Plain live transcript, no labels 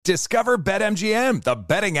Discover BetMGM, the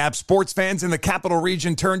betting app sports fans in the capital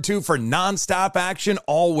region turn to for nonstop action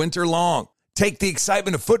all winter long. Take the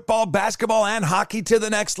excitement of football, basketball, and hockey to the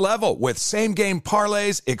next level with same-game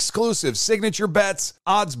parlays, exclusive signature bets,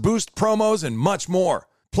 odds boost promos, and much more.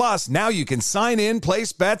 Plus, now you can sign in,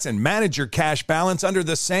 place bets, and manage your cash balance under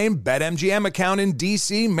the same BetMGM account in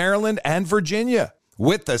D.C., Maryland, and Virginia.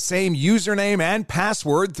 With the same username and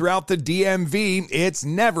password throughout the DMV, it's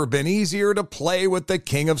never been easier to play with the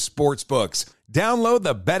king of sportsbooks. Download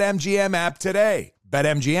the BetMGM app today.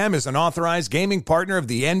 BetMGM is an authorized gaming partner of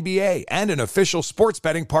the NBA and an official sports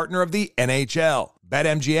betting partner of the NHL.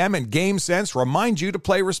 BetMGM and GameSense remind you to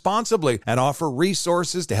play responsibly and offer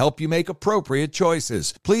resources to help you make appropriate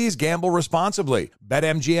choices. Please gamble responsibly.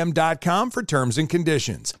 BetMGM.com for terms and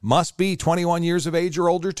conditions. Must be 21 years of age or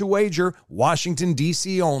older to wager. Washington,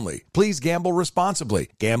 D.C. only. Please gamble responsibly.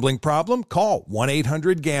 Gambling problem? Call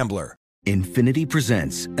 1-800-GAMBLER. Infiniti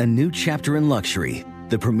presents a new chapter in luxury.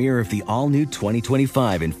 The premiere of the all-new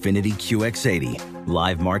 2025 Infiniti QX80,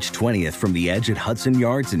 live March 20th from the Edge at Hudson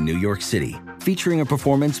Yards in New York City, featuring a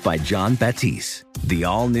performance by John Batiste. The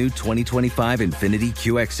all-new 2025 Infiniti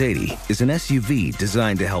QX80 is an SUV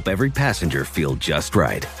designed to help every passenger feel just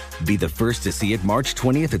right. Be the first to see it March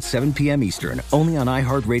 20th at 7 p.m. Eastern, only on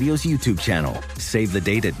iHeartRadio's YouTube channel. Save the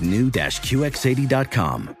date at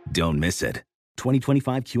new-QX80.com. Don't miss it.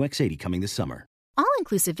 2025 QX80 coming this summer.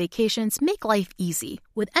 All-inclusive vacations make life easy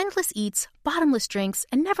with endless eats, bottomless drinks,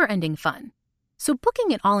 and never-ending fun. So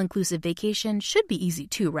booking an all-inclusive vacation should be easy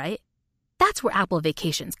too, right? That's where Apple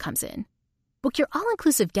Vacations comes in. Book your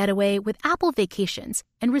all-inclusive getaway with Apple Vacations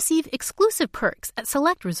and receive exclusive perks at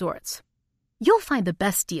select resorts. You'll find the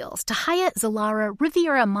best deals to Hyatt, Zilara,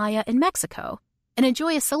 Riviera Maya in Mexico and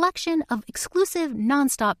enjoy a selection of exclusive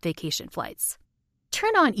nonstop vacation flights.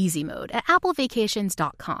 Turn on easy mode at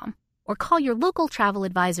applevacations.com. or call your local travel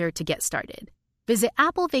advisor to get started. Visit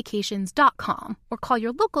applevacations.com or call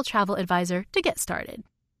your local travel advisor to get started.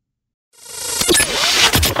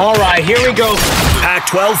 All right, here we go.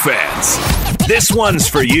 Pac-12 fans, this one's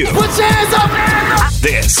for you. Put your hands up, man!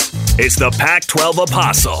 This is the Pac-12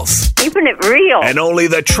 Apostles. Keeping it real. And only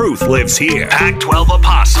the truth lives here. Pac-12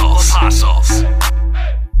 Apostles.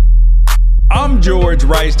 I'm George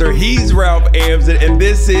Reister, he's Ralph Amson, and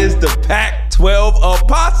this is the Pac-12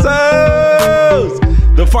 Apostles!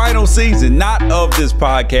 The final season, not of this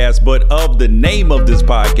podcast, but of the name of this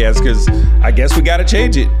podcast, because I guess we got to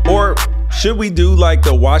change it. Or should we do like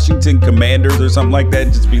the Washington Commanders or something like that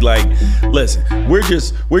and just be like, listen, we're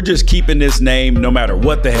just keeping this name no matter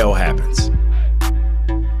what the hell happens?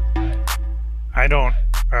 I don't,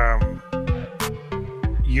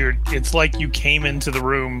 it's like you came into the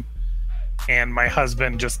room and my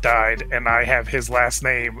husband just died and I have his last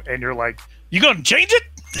name and you're like, you gonna change it?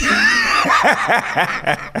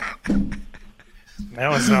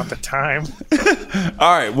 Now is not the time.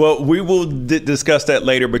 All right, well, we will discuss that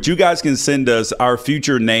later, but you guys can send us our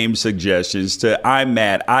future name suggestions to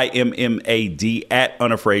IMMAD, IMMAD, at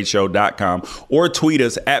unafraidshow.com, or tweet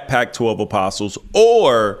us at Pac-12 Apostles,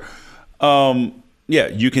 or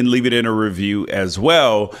you can leave it in a review as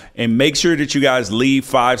well. And make sure that you guys leave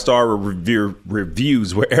 5-star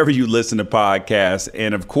reviews wherever you listen to podcasts.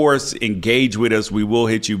 And, of course, engage with us. We will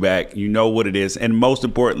hit you back. You know what it is. And most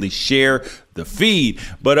importantly, share the feed.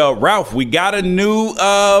 But, Ralph, we got a new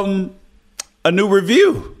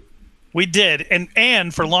review. We did.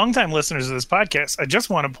 And for longtime listeners of this podcast, I just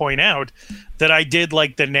want to point out that I did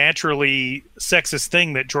like the naturally sexist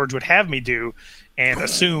thing that George would have me do and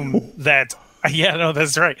assume that – yeah, no,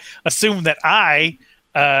 that's right. Assume that I,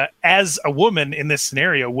 as a woman in this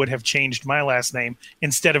scenario, would have changed my last name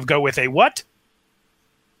instead of go with a what?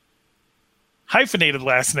 Hyphenated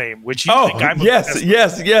last name, which you think I'm. Yes,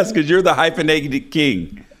 because you're the hyphenated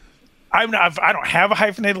king. I'm not. I don't have a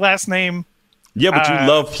hyphenated last name. Yeah, but you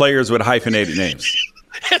love players with hyphenated names.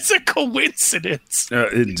 It's a coincidence.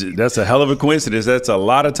 That's a hell of a coincidence. That's a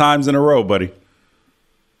lot of times in a row, buddy.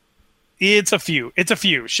 It's a few.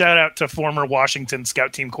 Shout out to former Washington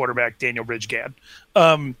scout team quarterback Daniel Bridgegad.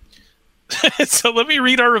 So let me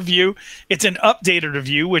read our review. It's an updated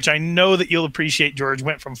review, which I know that you'll appreciate, George.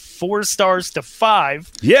 Went from 4 stars to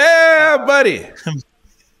 5. Yeah, buddy.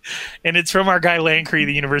 And it's from our guy Lancree,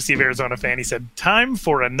 the University of Arizona fan. He said, "Time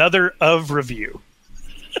for another of review."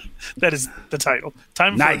 That is the title.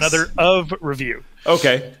 Time for another of review.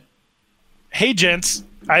 Okay. Hey, gents.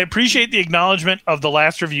 I appreciate the acknowledgement of the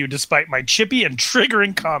last review despite my chippy and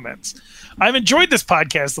triggering comments. I've enjoyed this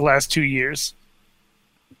podcast the last 2 years.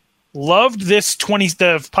 Loved the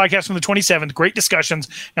podcast from the 27th. Great discussions.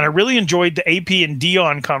 And I really enjoyed the AP and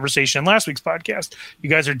Dion conversation in last week's podcast. You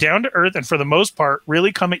guys are down to earth and for the most part,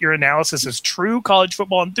 really come at your analysis as true college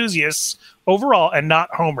football enthusiasts overall and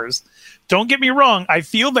not homers. Don't get me wrong. I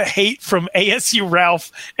feel the hate from ASU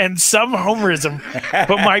Ralph and some homerism,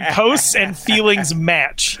 but my posts and feelings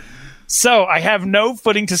match. So I have no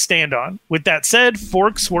footing to stand on. With that said,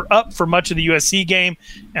 forks were up for much of the USC game,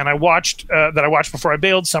 and I watched before I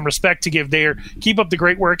bailed. Some respect to give there. Keep up the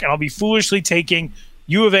great work, and I'll be foolishly taking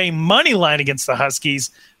U of A money line against the Huskies,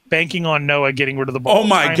 banking on Noah getting rid of the ball. Oh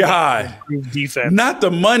my God! Defense, not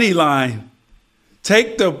the money line.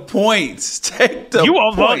 Take the points. Take the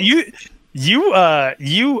points.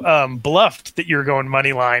 You bluffed that you were going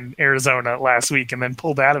money line Arizona last week, and then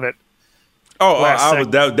pulled out of it.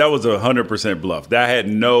 That was 100% bluff. That had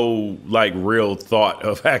no real thought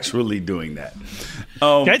of actually doing that.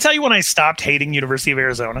 Can I tell you when I stopped hating University of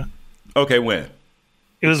Arizona? Okay, when?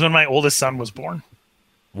 It was when my oldest son was born.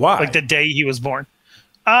 Why? Like the day he was born.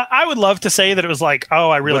 I would love to say that it was I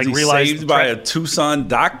really was he realized saved by a Tucson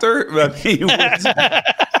doctor. I mean, I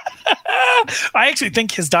actually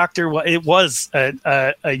think his doctor was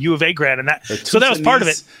a U of A grad, and so that was part of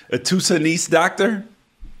it. A Tucsonese doctor.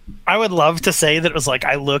 I would love to say that it was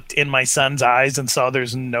I looked in my son's eyes and saw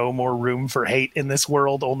there's no more room for hate in this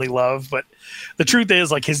world, only love. But the truth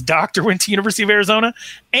is, his doctor went to University of Arizona,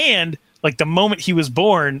 and the moment he was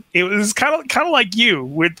born, it was kind of like you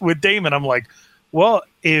with Damon. I'm like, well,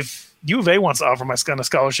 if U of A wants to offer my son a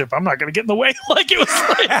scholarship, I'm not going to get in the way. It was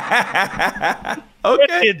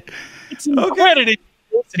okay. It's accredited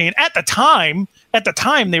university, and at the time,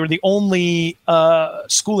 they were the only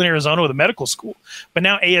school in Arizona with a medical school. But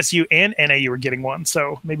now ASU and NAU are getting one,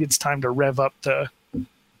 so maybe it's time to rev up the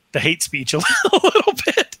hate speech a little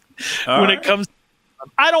bit it comes.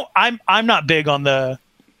 I'm not big on the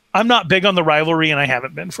rivalry, and I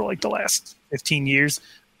haven't been for the last 15 years.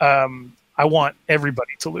 I want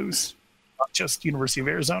everybody to lose, not just University of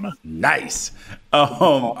Arizona. Nice.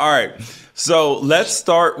 All right, so let's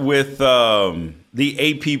start with the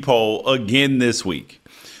AP poll again this week.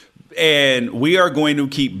 And we are going to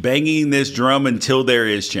keep banging this drum until there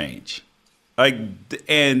is change. And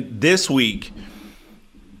this week,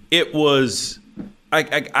 it was,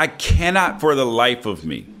 I cannot for the life of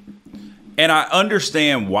me. And I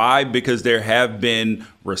understand why, because there have been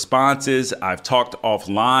responses. I've talked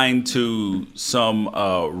offline to some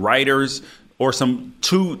writers or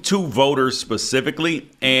two voters specifically,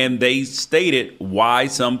 and they stated why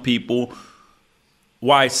some of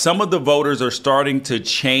the voters are starting to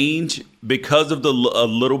change because of a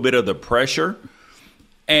little bit of the pressure,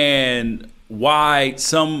 and why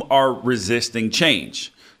some are resisting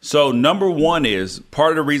change. So number one is,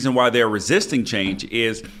 part of the reason why they're resisting change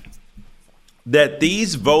is that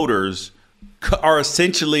these voters are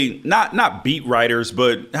essentially not beat writers,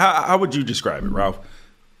 but how would you describe it, Ralph?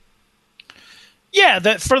 Yeah,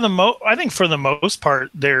 that I think for the most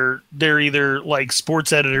part, they're either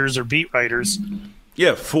sports editors or beat writers.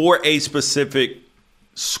 Yeah, for a specific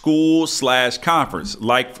school/conference,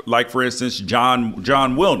 like for instance, John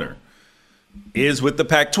Wilner is with the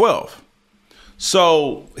Pac-12.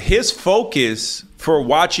 So his focus for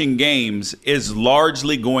watching games is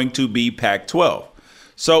largely going to be Pac-12.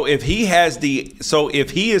 So if he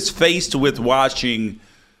is faced with watching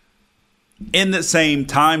in the same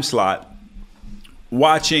time slot,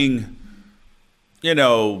 watching,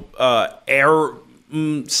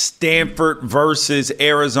 Stanford versus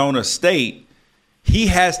Arizona State, he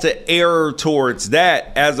has to err towards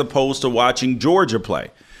that as opposed to watching Georgia play.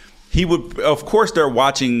 He would, of course, they're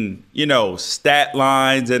watching, stat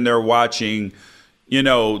lines, and they're watching,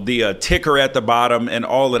 the ticker at the bottom and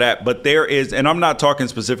all of that. But there is, and I'm not talking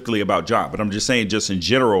specifically about John, but I'm just saying just in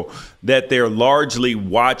general, that they're largely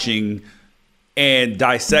watching and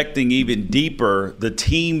dissecting even deeper the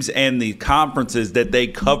teams and the conferences that they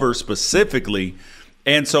cover specifically.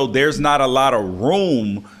 And so there's not a lot of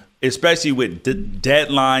room, especially with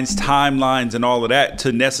deadlines, timelines, and all of that,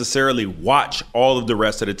 to necessarily watch all of the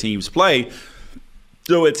rest of the teams play.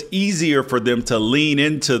 So it's easier for them to lean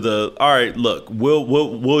into all right, look,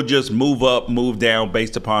 we'll just move up, move down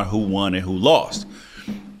based upon who won and who lost.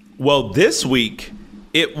 Well, this week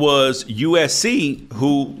it was USC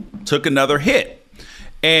who took another hit,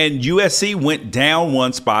 and USC went down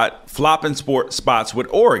one spot, flopping spots with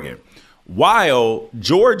Oregon, while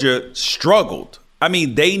Georgia struggled. I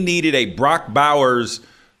mean, they needed a Brock Bowers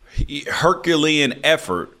Herculean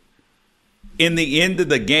effort in the end of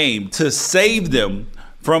the game to save them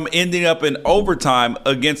from ending up in overtime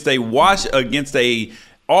against a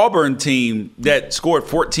Auburn team that scored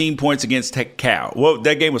 14 points against Cal. Well,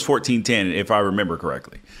 that game was 14-10, if I remember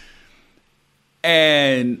correctly.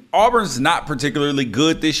 And Auburn's not particularly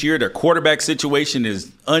good this year. Their quarterback situation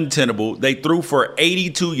is untenable. They threw for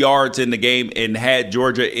 82 yards in the game and had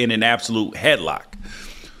Georgia in an absolute headlock.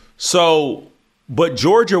 So, but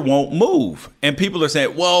Georgia won't move. And people are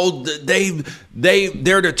saying, well, they're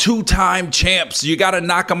the two-time champs. You got to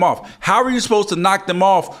knock them off. How are you supposed to knock them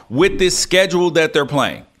off with this schedule that they're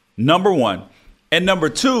playing? Number one. And number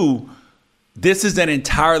two, this is an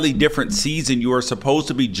entirely different season. You are supposed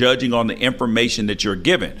to be judging on the information that you're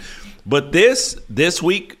given. But this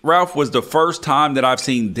week, Ralph, was the first time that I've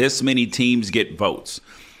seen this many teams get votes.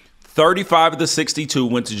 35 of the 62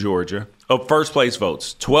 went to Georgia of first place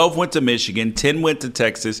votes. 12 went to Michigan, 10 went to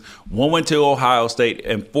Texas, 1 went to Ohio State,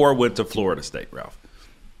 and 4 went to Florida State, Ralph.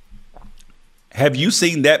 Have you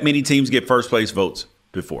seen that many teams get first place votes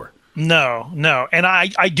before? No. And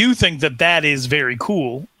I do think that is very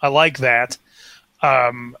cool. I like that.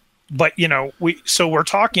 But, we're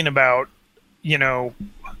talking about, the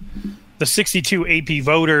 62 AP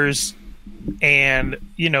voters and,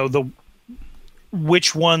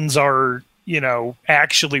 which ones are,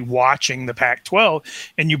 actually watching the Pac-12.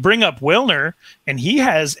 And you bring up Wilner, and he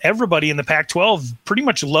has everybody in the Pac-12 pretty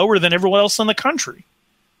much lower than everyone else in the country.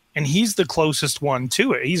 And he's the closest one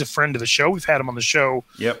to it. He's a friend of the show. We've had him on the show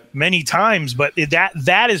many times. But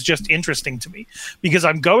that is just interesting to me because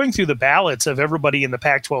I'm going through the ballots of everybody in the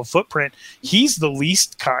Pac-12 footprint. He's the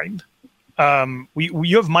least kind.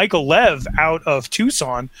 You have Michael Lev out of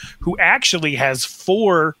Tucson, who actually has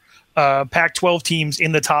 4 Pac-12 teams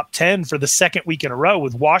in the top 10 for the second week in a row,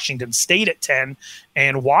 with Washington State at 10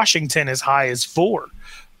 and Washington as high as 4.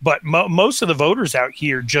 But most of the voters out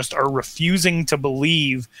here just are refusing to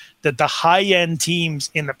believe that the high-end teams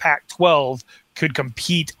in the Pac-12 could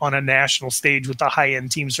compete on a national stage with the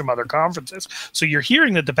high-end teams from other conferences. So you're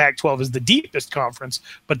hearing that the Pac-12 is the deepest conference,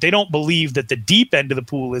 but they don't believe that the deep end of the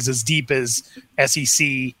pool is as deep as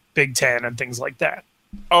SEC, Big Ten, and things like that.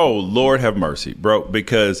 Oh, Lord have mercy, bro,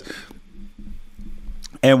 because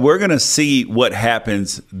 – and we're going to see what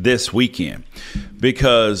happens this weekend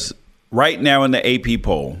because – right now in the AP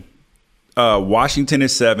poll, Washington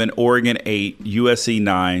is 7, Oregon 8, USC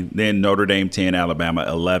 9, then Notre Dame 10, Alabama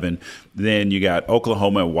 11. Then you got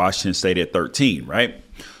Oklahoma and Washington State at 13, right?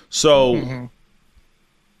 So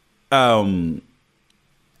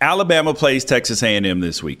Alabama plays Texas A&M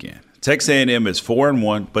this weekend. Texas A&M is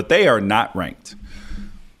 4-1, but they are not ranked.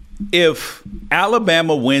 If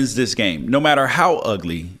Alabama wins this game, no matter how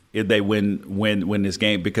ugly if they win this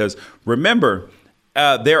game, because remember –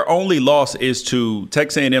 their only loss is to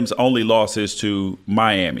Texas A&M's only loss is to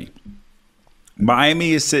Miami.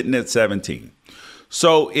 Miami is sitting at 17.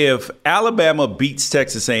 So if Alabama beats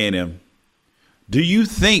Texas A&M, do you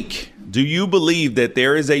believe that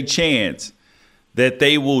there is a chance that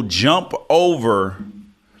they will jump over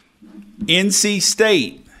NC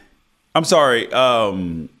State? I'm sorry,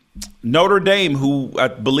 Notre Dame, who I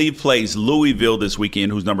believe plays Louisville this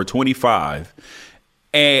weekend, who's number 25.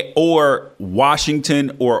 Or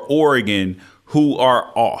Washington or Oregon, who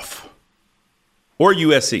are off, or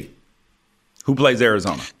USC, who plays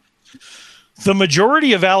Arizona. The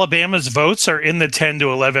majority of Alabama's votes are in the 10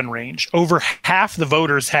 to 11 range. Over half the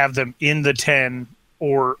voters have them in the 10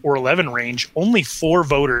 or 11 range. Only 4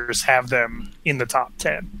 voters have them in the top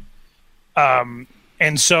 10.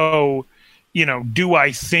 And so, do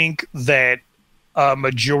I think that a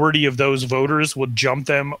majority of those voters would jump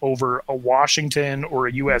them over a Washington or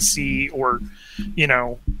a USC or,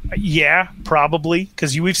 yeah, probably.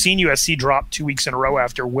 Because we've seen USC drop 2 weeks in a row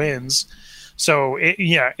after wins. So,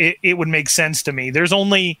 it would make sense to me. There's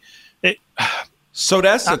only So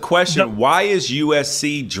that's the question. Why is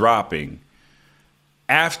USC dropping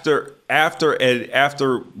after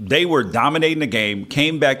they were dominating the game,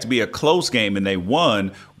 came back to be a close game, and they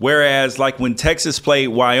won, whereas like when Texas played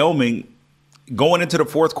Wyoming, going into the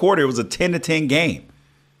fourth quarter, it was a 10-10 game.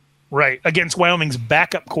 Right, against Wyoming's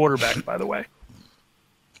backup quarterback, by the way.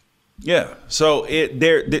 Yeah, so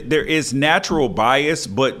there is natural bias,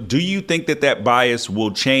 but do you think that bias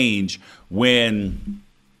will change when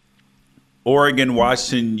Oregon,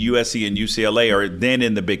 Washington, USC, and UCLA are then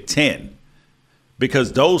in the Big Ten?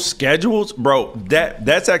 Because those schedules, bro,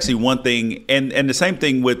 that's actually one thing, and the same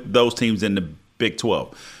thing with those teams in the Big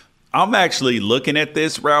 12. I'm actually looking at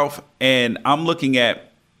this, Ralph, and I'm looking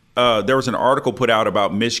at there was an article put out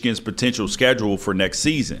about Michigan's potential schedule for next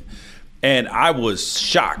season. And I was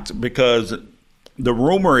shocked because the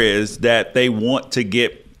rumor is that they want to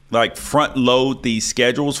get front load these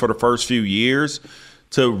schedules for the first few years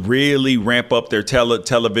to really ramp up their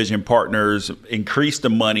television partners, increase the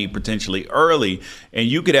money potentially early. And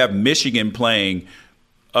you could have Michigan playing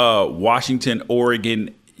Washington,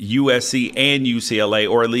 Oregon, USC, and UCLA,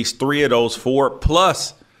 or at least 3 of those 4,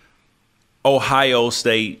 plus Ohio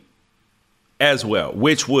State as well,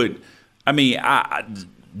 which would,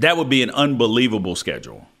 that would be an unbelievable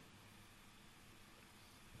schedule.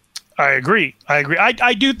 I agree.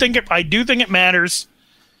 I do think it matters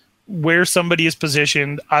where somebody is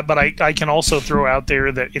positioned, but I can also throw out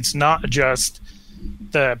there that it's not just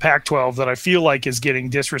the Pac-12 that I feel like is getting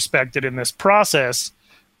disrespected in this process,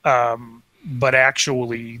 but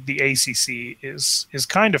actually the ACC is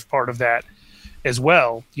kind of part of that as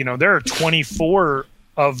well. You know, there are 24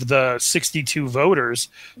 of the 62 voters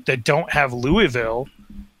that don't have Louisville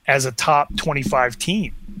as a top 25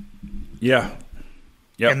 team. Yeah.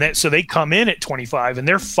 Yep. And so they come in at 25 and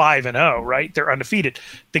they're 5-0, right? They're undefeated.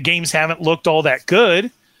 The games haven't looked all that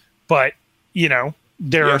good, but you know,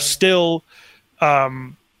 there are still,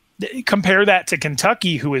 compare that to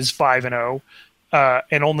Kentucky, who is 5-0,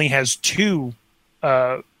 and only has 2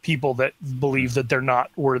 people that believe that they're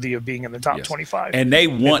not worthy of being in the top 25. And they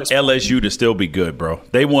want LSU to still be good, bro.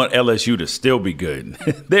 They want LSU to still be good.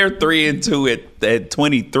 They're 3-2 at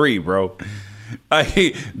 23, bro.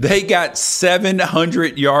 They got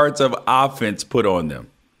 700 yards of offense put on them.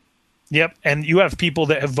 Yep, and you have people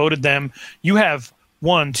that have voted them. You have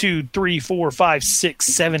 1, 2, 3, 4, 5, 6,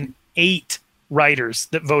 7, 8 writers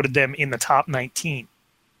that voted them in the top 19.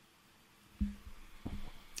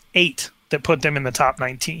 8 that put them in the top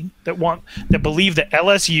 19 that believe that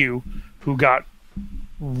LSU, who got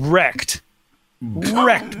wrecked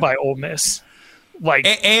by Ole Miss.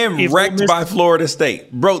 And wrecked by Florida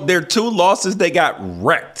State. Bro, their 2 losses, they got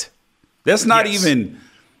wrecked. That's not even...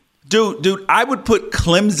 Dude, I would put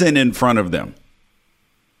Clemson in front of them.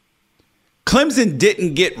 Clemson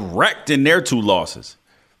didn't get wrecked in their 2 losses.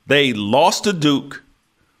 They lost to Duke,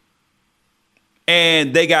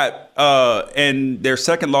 and they got... and their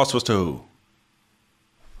second loss was to who?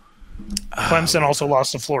 Clemson also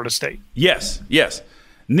lost to Florida State. Yes.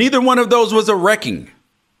 Neither one of those was a wrecking.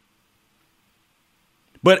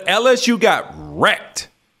 But LSU got wrecked.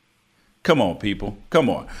 Come on, people. Come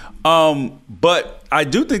on. But I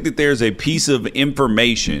do think that there's a piece of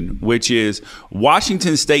information, which is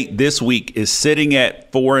Washington State this week is sitting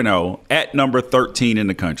at 4-0 at number 13 in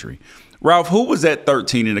the country. Ralph, who was at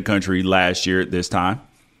 13 in the country last year at this time?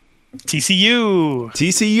 TCU.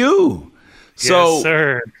 So, yes,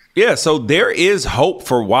 sir. Yeah, so there is hope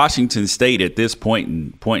for Washington State at this point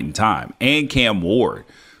in time, and Cam Ward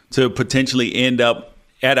to potentially end up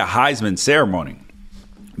at a Heisman ceremony,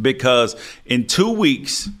 because in 2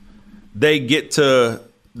 weeks they get to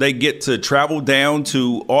travel down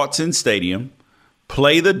to Autzen Stadium,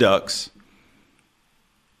 play the Ducks,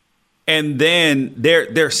 and then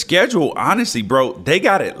their schedule, honestly, bro, they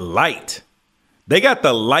got it light. They got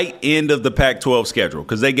the light end of the Pac-12 schedule,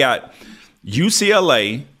 because they got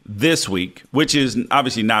UCLA this week, which is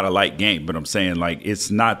obviously not a light game, but I'm saying, like,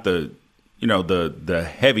 it's not the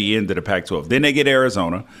heavy end of the Pac-12. Then they get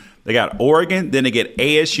Arizona. They got Oregon. Then they get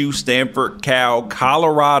ASU, Stanford, Cal,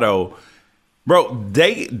 Colorado. Bro,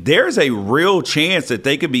 there's a real chance that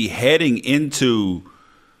they could be heading into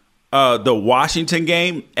the Washington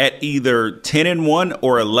game at either 10-1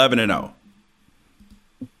 or 11-0.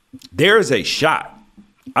 There is a shot.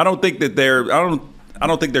 I don't think that they're going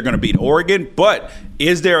to beat Oregon, but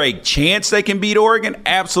is there a chance they can beat Oregon?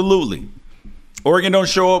 Absolutely. Oregon don't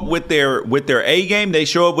show up with their A game. They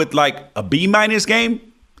show up with like a B- game,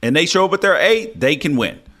 and they show up with their A, they can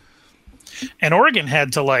win. And Oregon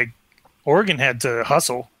had to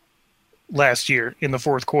hustle last year in the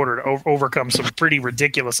fourth quarter to overcome some pretty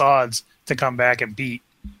ridiculous odds to come back and beat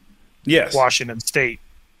Washington State.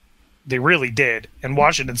 They really did. And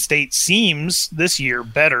Washington State seems this year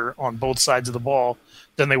better on both sides of the ball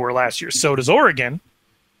than they were last year. So does Oregon.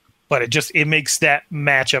 But it makes that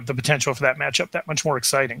matchup, the potential for that matchup, that much more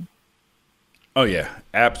exciting. Oh, yeah.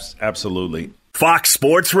 Absolutely. Fox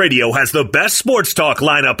Sports Radio has the best sports talk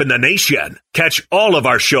lineup in the nation. Catch all of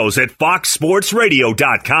our shows at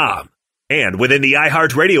foxsportsradio.com. And within the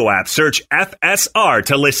iHeartRadio app, search FSR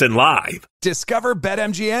to listen live. Discover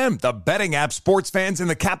BetMGM, the betting app sports fans in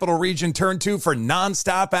the capital region turn to for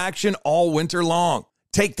nonstop action all winter long.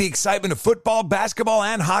 Take the excitement of football, basketball,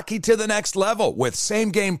 and hockey to the next level with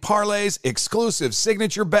same-game parlays, exclusive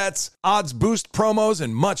signature bets, odds boost promos,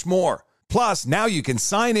 and much more. Plus, now you can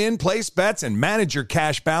sign in, place bets, and manage your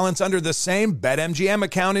cash balance under the same BetMGM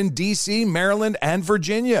account in D.C., Maryland, and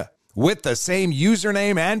Virginia. With the same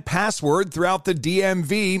username and password throughout the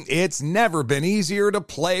DMV, it's never been easier to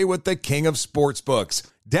play with the king of sportsbooks.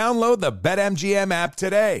 Download the BetMGM app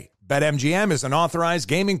today. BetMGM is an authorized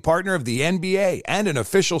gaming partner of the NBA and an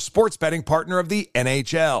official sports betting partner of the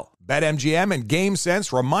NHL. BetMGM and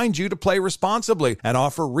GameSense remind you to play responsibly and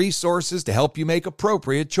offer resources to help you make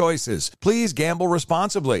appropriate choices. Please gamble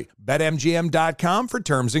responsibly. BetMGM.com for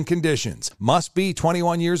terms and conditions. Must be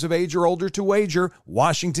 21 years of age or older to wager.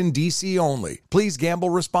 Washington, D.C. only. Please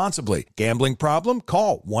gamble responsibly. Gambling problem?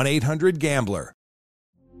 Call 1-800-GAMBLER.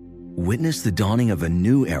 Witness the dawning of a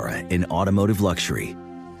new era in automotive luxury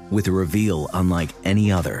with a reveal unlike any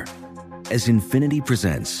other as Infiniti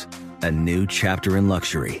presents a new chapter in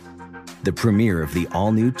luxury, the premiere of the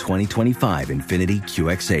all-new 2025 Infiniti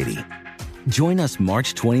QX80. Join us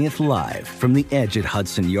March 20th live from the Edge at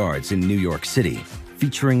Hudson Yards in New York City,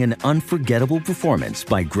 featuring an unforgettable performance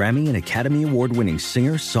by Grammy and Academy Award-winning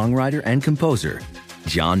singer, songwriter, and composer,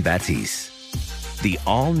 Jon Batiste. The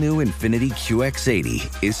all-new Infiniti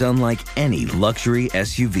QX80 is unlike any luxury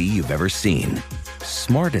SUV you've ever seen.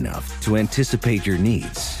 Smart enough to anticipate your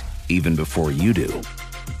needs, even before you do.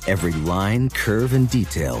 Every line, curve, and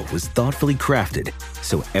detail was thoughtfully crafted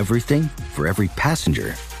so everything for every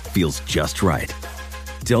passenger feels just right.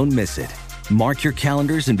 Don't miss it. Mark your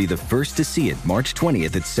calendars and be the first to see it March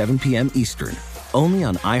 20th at 7 p.m. Eastern, only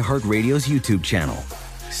on iHeartRadio's YouTube channel.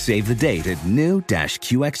 Save the date at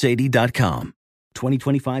new-QX80.com.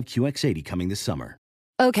 2025 QX80 coming this summer.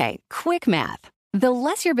 Okay, quick math. The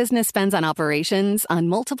less your business spends on operations, on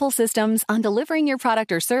multiple systems, on delivering your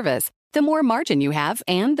product or service, the more margin you have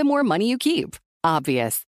and the more money you keep.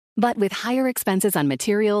 Obvious. But with higher expenses on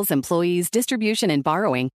materials, employees, distribution, and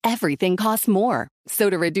borrowing, everything costs more. So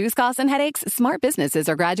to reduce costs and headaches, smart businesses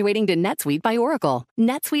are graduating to NetSuite by Oracle.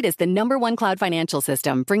 NetSuite is the #1 cloud financial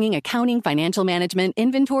system, bringing accounting, financial management,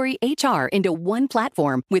 inventory, HR into one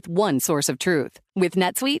platform with one source of truth. With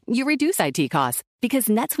NetSuite, you reduce IT costs because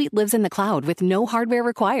NetSuite lives in the cloud with no hardware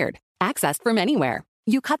required, accessed from anywhere.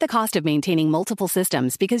 You cut the cost of maintaining multiple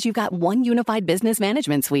systems because you've got one unified business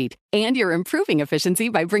management suite. And you're improving efficiency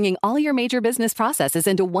by bringing all your major business processes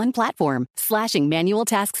into one platform, slashing manual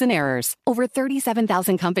tasks and errors. Over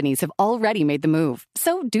 37,000 companies have already made the move.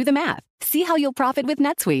 So do the math. See how you'll profit with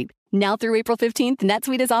NetSuite. Now through April 15th,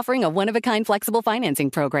 NetSuite is offering a one-of-a-kind flexible financing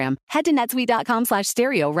program. Head to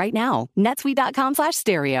netsuite.com/stereo right now.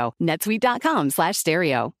 netsuite.com/stereo.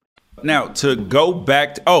 netsuite.com/stereo. Now, to go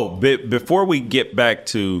back to, before we get back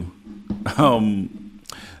to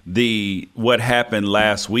what happened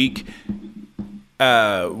last week,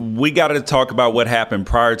 we got to talk about what happened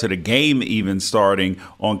prior to the game even starting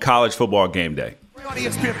on College Football Game Day. On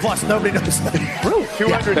ESPN Plus, nobody knows that. Really?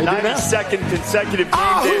 292nd consecutive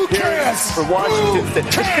game day appearance for Washington State.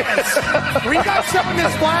 Who cares? Were you guys showing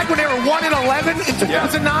this flag when they were 1-11 in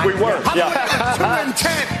 2009? We were. How about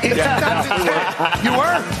 2-10 in 2010? You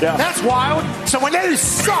were? Yeah. That's wild. So when they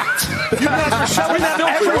sucked, you guys were showing that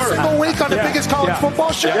every single week on the biggest college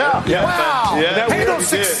football show? Yeah. Wow. Yeah, Handle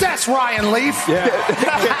success, Ryan Leaf. Yeah.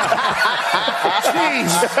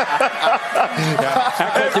 Jeez.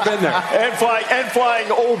 Act like you've been there. And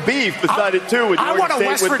flying old beef beside it, too. I want a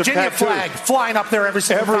West Virginia flag flying up there every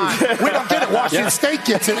single time. We don't get it. Washington State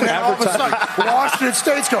gets it, and then all of a sudden, Washington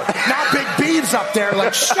State's going. Now Big Beav's up there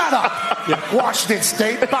like, shut up, Washington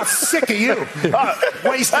State. I'm about sick of you.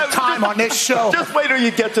 Wasting time on this show. Just wait till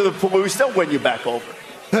you get to the Palouse. They'll win you back over.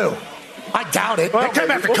 Who? I doubt it. They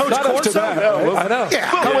came after Coach Corso. I know.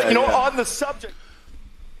 Yeah. On the subject.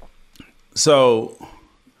 So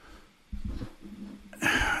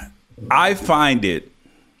I find it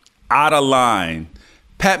out of line.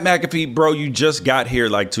 Pat McAfee, bro, you just got here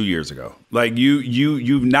like 2 years ago. Like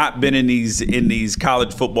you've not been in these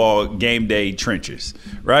college football game day trenches,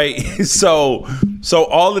 right? So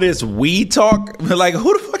all of this we talk, like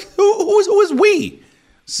who the fuck who is we?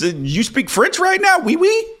 So you speak French right now? We?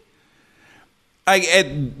 Like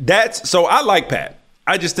so I like Pat.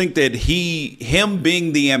 I just think that him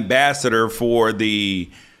being the ambassador for the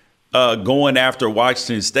going after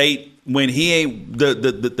Washington State when he ain't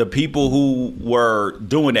the people who were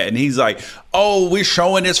doing that, and he's like, oh, we're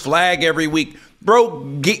showing this flag every week, bro.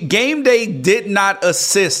 Game Day did not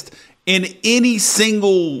assist in any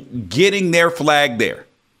single getting their flag there.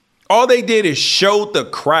 All they did is showed the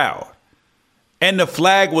crowd, and the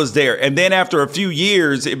flag was there. And then after a few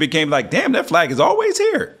years, it became like, damn, that flag is always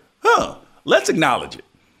here, huh? Let's acknowledge it.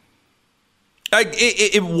 Like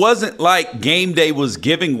it wasn't like Game Day was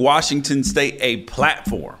giving Washington State a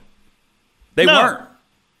platform. They weren't.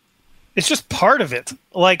 It's just part of it.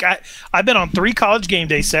 Like I've been on 3 college game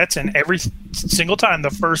day sets, and every single time the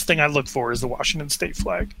first thing I look for is the Washington State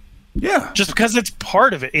flag. Yeah. Just because it's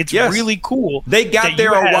part of it. It's really cool. They got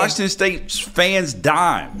there on Washington State fans'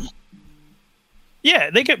 dime.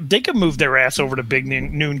 Yeah, they could move their ass over to Big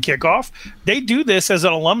Noon Kickoff. They do this as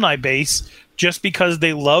an alumni base just because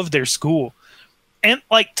they love their school. And,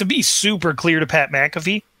 like, to be super clear to Pat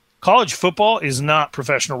McAfee, college football is not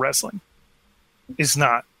professional wrestling. It's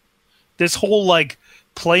not. This whole, like,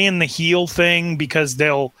 playing the heel thing because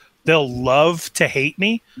they'll love to hate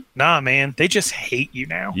me. Nah, man, they just hate you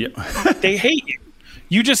now. Yeah. They hate you.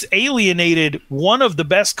 You just alienated one of the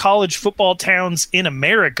best college football towns in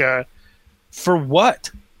America for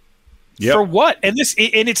what? Yep. For what? And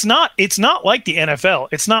it's not like the NFL.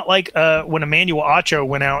 It's not like when Emmanuel Acho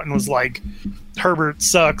went out and was like, Herbert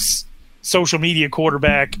sucks, social media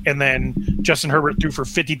quarterback, and then Justin Herbert threw for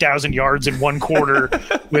 50,000 yards in one quarter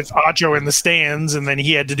with Acho in the stands, and then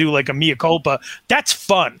he had to do like a mea culpa. That's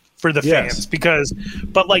fun for the fans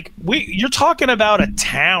but like you're talking about a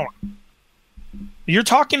town. You're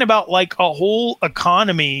talking about like a whole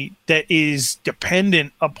economy that is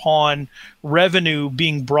dependent upon revenue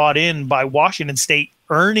being brought in by Washington State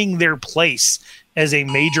earning their place as a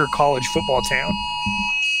major college football town.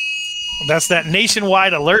 That's that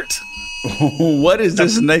nationwide alert. What is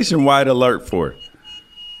this nationwide alert for?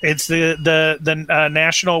 It's the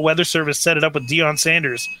National Weather Service set it up with Deion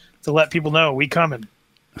Sanders to let people know we coming.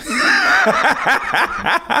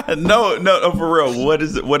 No, for real. What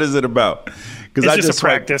is it about? Because I just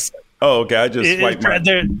practice. Oh, okay. I just swiped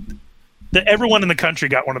mine. Everyone in the country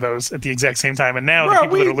got one of those at the exact same time, and now the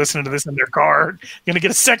people that are listening to this in their car are going to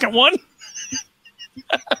get a second one.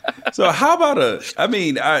 So how about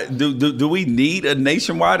do we need a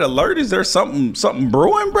nationwide alert? Is there something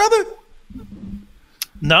brewing, brother?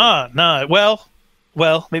 Nah. Well,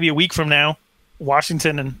 maybe a week from now,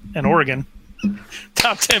 Washington and Oregon,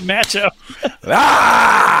 top 10 matchup.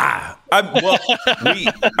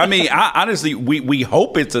 Honestly, we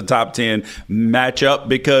hope it's a top 10 matchup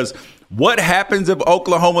because what happens if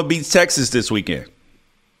Oklahoma beats Texas this weekend?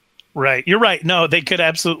 Right. You're right. No, they could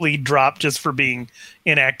absolutely drop just for being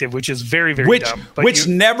inactive, which is very, very dumb. Which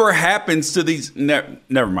never happens to these. Never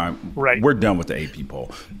mind. Right. We're done with the AP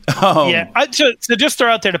poll. So just throw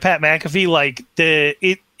out there to Pat McAfee, like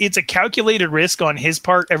it's a calculated risk on his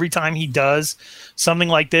part every time he does something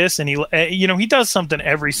like this. And he does something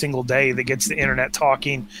every single day that gets the internet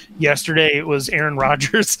talking. Yesterday, it was Aaron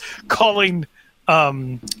Rodgers calling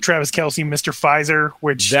Travis Kelce Mr. Pfizer,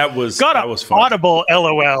 which that was funny. Audible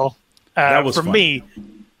LOL that was from funny. me.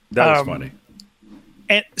 That was funny.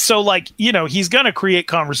 And so, he's going to create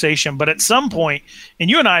conversation, but at some point, and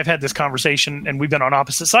you and I have had this conversation, and we've been on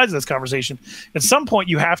opposite sides of this conversation, at some point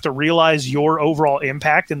you have to realize your overall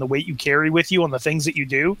impact and the weight you carry with you on the things that you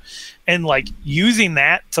do, and, using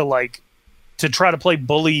that to try to play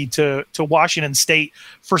bully to Washington State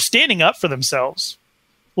for standing up for themselves.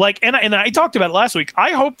 And I talked about it last week.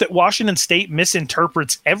 I hope that Washington State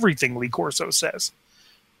misinterprets everything Lee Corso says.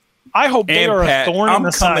 I hope they are a thorn in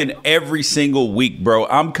the side. I'm coming every single week, bro.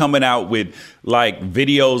 I'm coming out with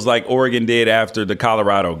videos like Oregon did after the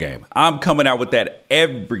Colorado game. I'm coming out with that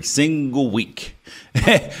every single week.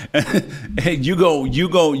 You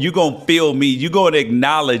gonna feel me. You gonna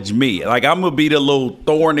acknowledge me. I'm gonna be the little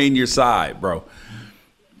thorn in your side, bro.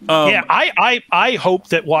 I hope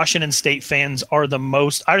that Washington State fans are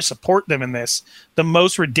I support them in this, the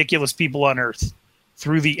most ridiculous people on earth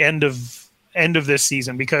through the end of this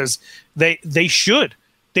season, because they should.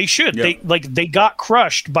 Yeah. They got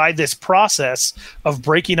crushed by this process of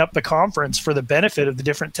breaking up the conference for the benefit of the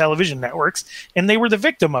different television networks, and they were the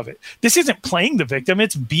victim of it. This isn't playing the victim,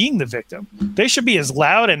 it's being the victim. They should be as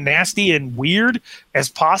loud and nasty and weird as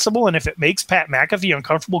possible, and if it makes Pat McAfee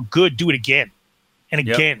uncomfortable, good, do it again. And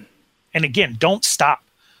again, and again, don't stop.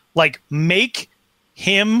 Make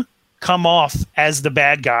him come off as the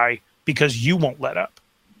bad guy because you won't let up.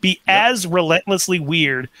 Be as relentlessly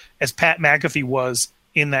weird as Pat McAfee was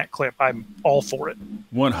in that clip. I'm all for it.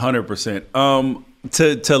 100%.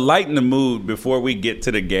 To lighten the mood before we get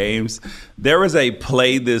to the games, there is a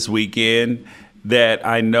play this weekend that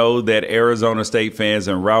I know that Arizona State fans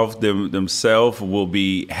and Ralph themselves will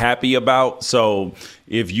be happy about. So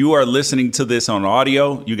if you are listening to this on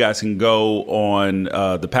audio, you guys can go on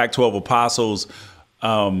the Pac-12 Apostles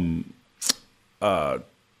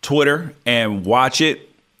Twitter and watch it.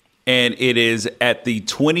 And it is at the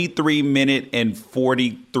 23-minute and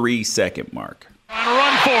 43-second mark. On a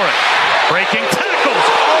run for it. Breaking tackles.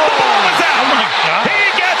 Oh my God.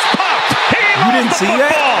 He gets popped. You didn't see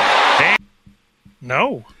that?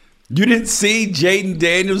 No. You didn't see Jaden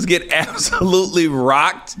Daniels get absolutely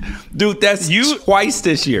rocked? Dude, that's twice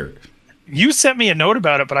this year. You sent me a note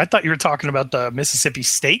about it, but I thought you were talking about the Mississippi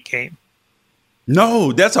State game.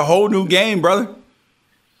 No, that's a whole new game, brother.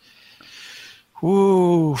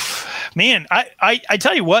 Ooh, man, I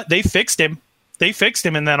tell you what, they fixed him. They fixed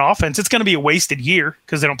him in that offense. It's going to be a wasted year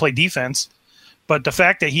because they don't play defense. But the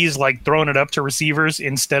fact that he's like throwing it up to receivers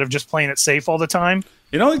instead of just playing it safe all the time.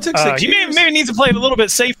 It only took 6 years. He maybe needs to play it a little bit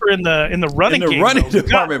safer in the running game. Running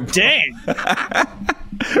department. God dang.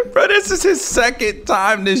 Bro, this is his second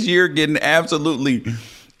time this year getting absolutely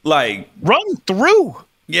like run through.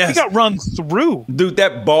 Yes. He got run through. Dude,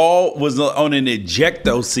 that ball was on an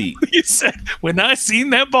ejecto seat. You said, when I seen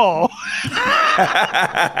that ball.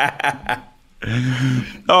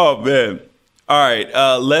 Oh, man. All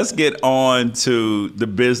right, let's get on to the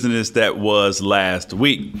business that was last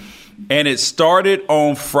week. And it started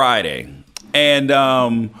on Friday.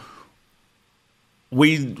 And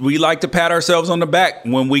we like to pat ourselves on the back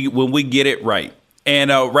when we get it right. And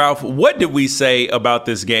Ralph, what did we say about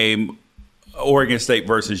this game, Oregon State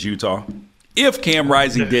versus Utah, if Cam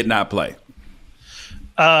Rising did not play?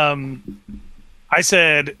 I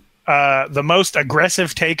said the most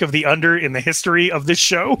aggressive take of the under in the history of this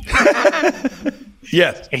show.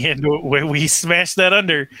 Yes. And we smashed that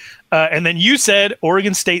under. And then you said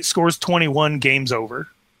Oregon State scores 21, games over.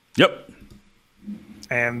 Yep.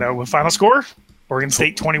 And the final score, Oregon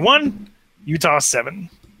State 21, Utah 7.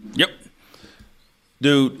 Yep.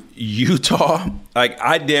 Dude, Utah, like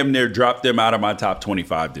I damn near dropped them out of my top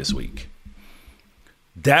 25 this week.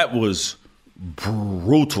 That was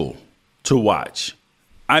brutal to watch.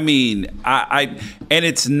 I mean, and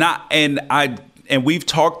it's not, and we've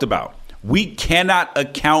talked about, we cannot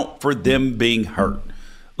account for them being hurt.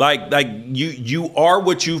 Like you are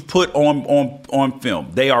what you've put on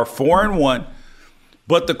film. They are 4-1.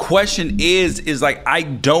 But the question is like,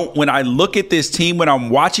 when I look at this team, when I'm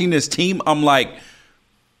watching this team, I'm like,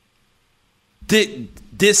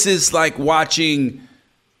 this is like watching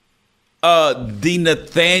the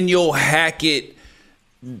Nathaniel Hackett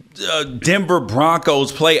Denver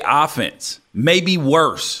Broncos play offense, maybe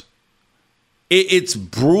worse. It's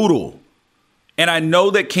brutal. And I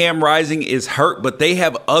know that Cam Rising is hurt, but they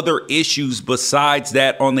have other issues besides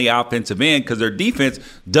that on the offensive end because their defense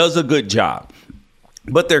does a good job.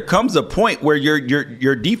 But there comes a point where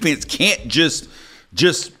your defense can't just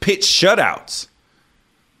pitch shutouts.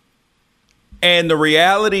 And the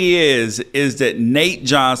reality is that Nate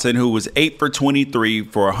Johnson, who was 8 for 23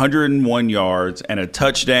 for 101 yards and a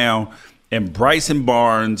touchdown, and Bryson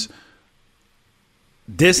Barnes,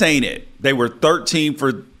 this ain't it. They were 13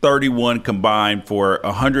 for 31 combined for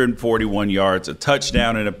 141 yards, a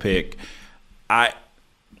touchdown and a pick. I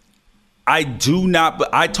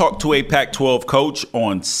talked to a Pac-12 coach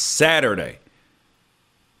on Saturday,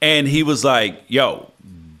 and he was like, yo,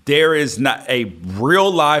 there is not a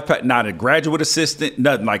real live, not a graduate assistant,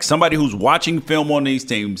 nothing, like somebody who's watching film on these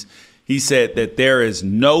teams. He said that there is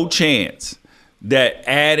no chance that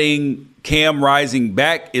adding Cam Rising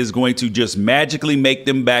back is going to just magically make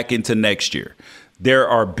them back into next year. There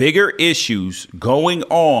are bigger issues going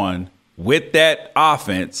on with that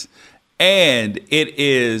offense. And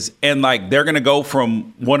they're going to go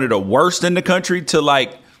from one of the worst in the country to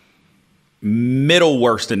like middle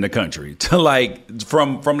worst in the country to like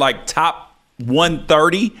from like top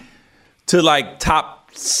 130 to like top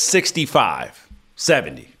 65,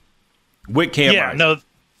 70 with Cam Rising. No,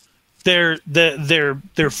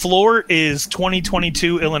 their floor is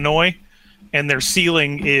 2022 Illinois, and their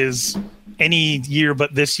ceiling is any year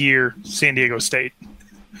but this year San Diego State.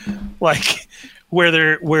 Like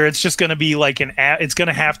where it's just going to be like it's going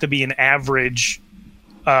to have to be an average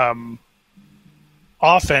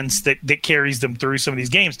offense that carries them through some of these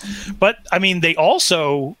games. But I mean, they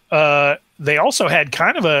also had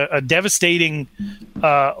kind of a devastating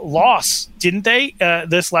loss, didn't they?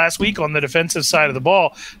 This last week on the defensive side of the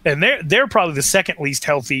ball, and they're probably the second least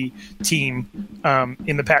healthy team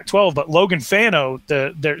in the Pac-12. But Logan Fano,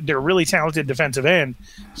 their really talented defensive end,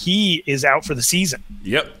 he is out for the season.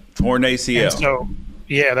 Yep, torn ACL. And so,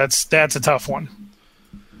 yeah, that's a tough one.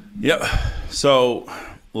 Yep. So,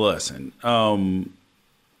 listen.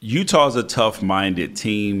 Utah's a tough-minded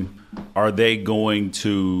team. Are they going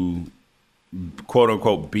to,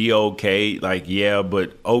 quote-unquote, be okay? Like, yeah,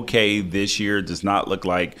 but okay this year does not look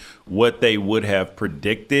like what they would have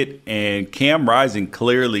predicted. And Cam Rising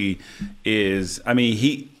clearly is – I mean,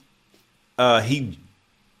 he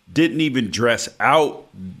didn't even dress out,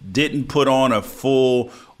 didn't put on a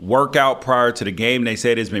full workout prior to the game. They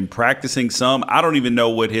said he's been practicing some. I don't even know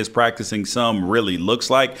what his practicing some really looks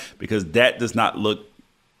like because that does not look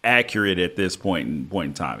accurate at this point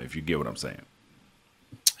in time, if you get what I'm saying.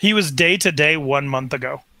 He was day to day 1 month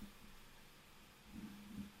ago.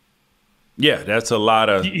 Yeah, that's a lot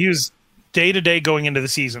of. He was day to day going into the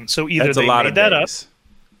season. So either they made that up,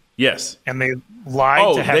 yes, and they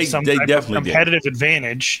lied to have some type of competitive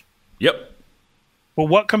advantage. Yep. Well,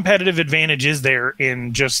 what competitive advantage is there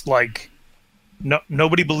in just like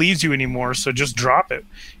nobody believes you anymore, so just drop it?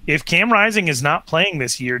 If Cam Rising is not playing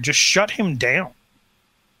this year, just shut him down.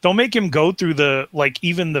 Don't make him go through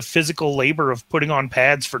even the physical labor of putting on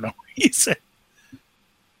pads for no reason.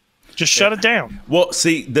 Just shut it down. Well,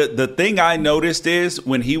 see, the thing I noticed is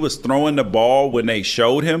when he was throwing the ball, when they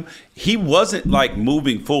showed him, he wasn't like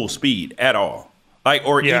moving full speed at all,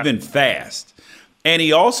 even fast. And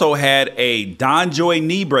he also had a DonJoy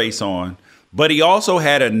knee brace on, but he also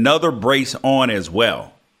had another brace on as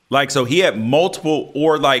well. So he had multiple,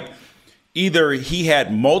 either he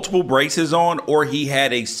had multiple braces on or he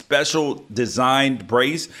had a special designed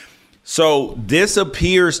brace. So this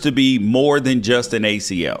appears to be more than just an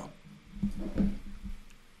ACL.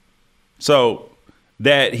 So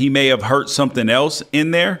that he may have hurt something else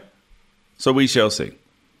in there. So we shall see.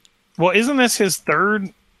 Well, isn't this his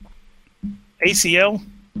third ACL?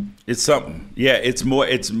 It's something. Yeah, it's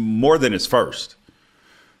more than his first.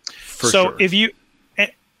 So sure. if you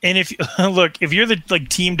look, if you're the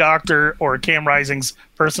team doctor or Cam Rising's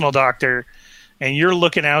personal doctor, and you're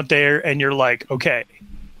looking out there and you're like, okay,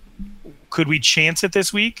 could we chance it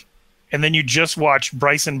this week? And then you just watch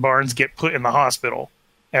Bryson Barnes get put in the hospital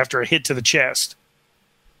after a hit to the chest.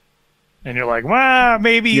 And you're like, well,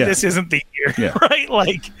 maybe this isn't the year,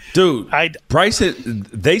 right? Dude, Bryson.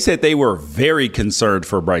 They said they were very concerned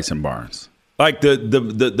for Bryson Barnes.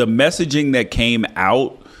 The messaging that came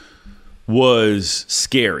out was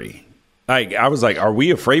scary. I was like, are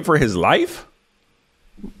we afraid for his life?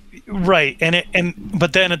 Right,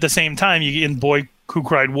 but then at the same time, you get in boy who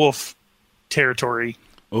cried wolf territory.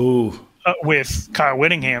 Ooh, with Kyle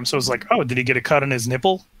Whittingham. So it's like, oh, did he get a cut on his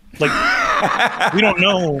nipple? We don't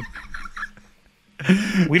know.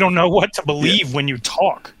 We don't know what to believe when you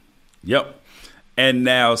talk. Yep. And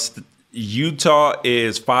now Utah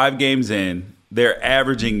is 5 games in. They're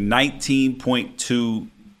averaging 19.2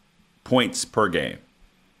 points per game.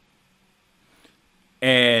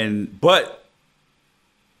 But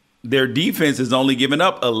their defense is only giving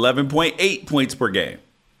up 11.8 points per game.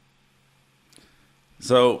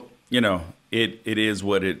 So, it is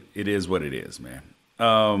what it is, man.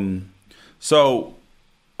 In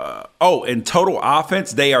total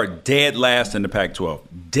offense, they are dead last in the Pac-12.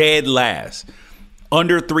 Dead last.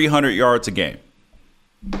 Under 300 yards a game.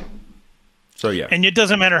 So, yeah. And it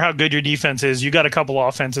doesn't matter how good your defense is. You got a couple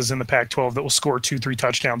offenses in the Pac-12 that will score 2-3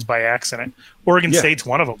 touchdowns by accident. Oregon State's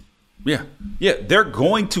one of them. Yeah. Yeah, they're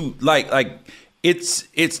going to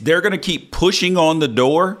they're going to keep pushing on the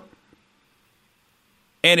door,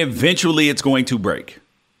 and eventually it's going to break.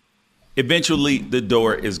 Eventually the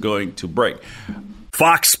door is going to break.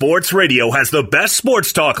 Fox Sports Radio has the best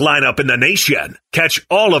sports talk lineup in the nation. Catch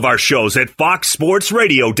all of our shows at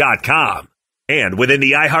foxsportsradio.com. And within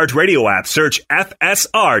the iHeartRadio app, search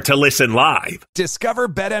FSR to listen live. Discover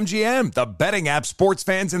BetMGM, the betting app sports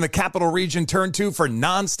fans in the capital region turn to for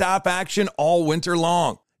nonstop action all winter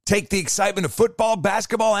long. Take the excitement of football,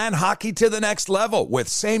 basketball, and hockey to the next level with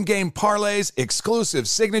same-game parlays, exclusive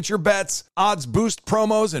signature bets, odds boost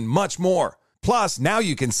promos, and much more. Plus, now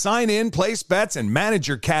you can sign in, place bets, and manage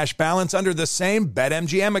your cash balance under the same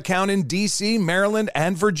BetMGM account in D.C., Maryland,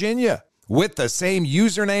 and Virginia. With the same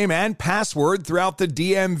username and password throughout the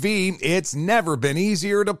DMV, it's never been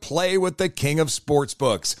easier to play with the king of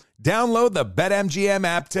sportsbooks. Download the BetMGM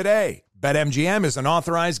app today. BetMGM is an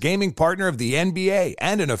authorized gaming partner of the NBA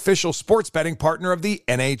and an official sports betting partner of the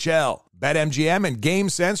NHL. BetMGM and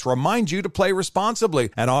GameSense remind you to play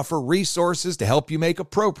responsibly and offer resources to help you make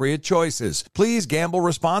appropriate choices. Please gamble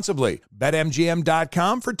responsibly.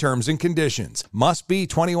 BetMGM.com for terms and conditions. Must be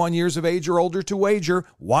 21 years of age or older to wager.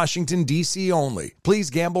 Washington, D.C. only.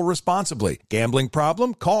 Please gamble responsibly. Gambling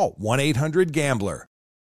problem? Call 1-800-GAMBLER.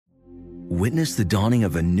 Witness the dawning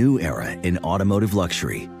of a new era in automotive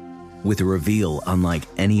luxury with a reveal unlike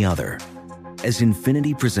any other as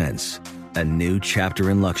Infiniti presents a new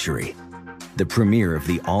chapter in luxury, the premiere of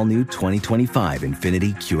the all-new 2025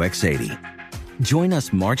 Infiniti QX80. Join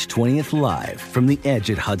us March 20th live from the Edge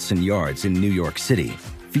at Hudson Yards in New York City,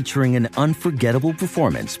 featuring an unforgettable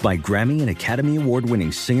performance by Grammy and Academy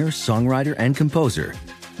Award-winning singer, songwriter, and composer,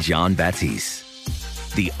 Jon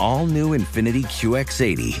Batiste. The all-new Infiniti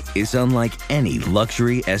QX80 is unlike any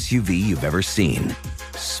luxury SUV you've ever seen.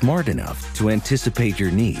 Smart enough to anticipate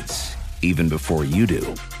your needs, even before you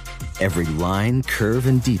do. Every line, curve,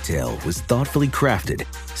 and detail was thoughtfully crafted,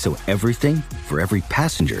 so everything for every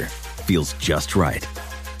passenger feels just right.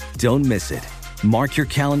 Don't miss it. Mark your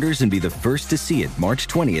calendars and be the first to see it March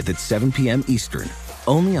 20th at 7 p.m. Eastern,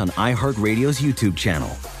 only on iHeartRadio's YouTube channel.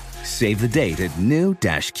 Save the date at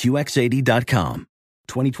new-QX80.com.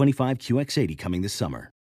 2025 QX80 coming this summer.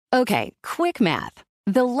 Okay, quick math.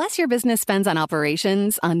 The less your business spends on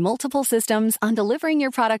operations, on multiple systems, on delivering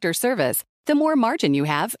your product or service, the more margin you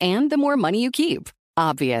have and the more money you keep.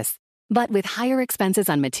 Obvious. But with higher expenses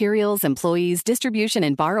on materials, employees, distribution,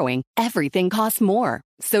 and borrowing, everything costs more.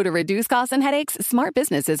 So to reduce costs and headaches, smart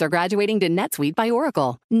businesses are graduating to NetSuite by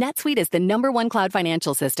Oracle. NetSuite is the #1 cloud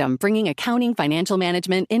financial system, bringing accounting, financial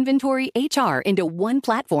management, inventory, HR into one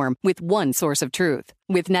platform with one source of truth.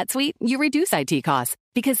 With NetSuite, you reduce IT costs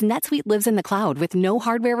because NetSuite lives in the cloud with no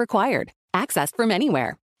hardware required, accessed from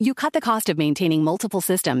anywhere. You cut the cost of maintaining multiple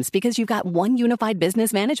systems because you've got one unified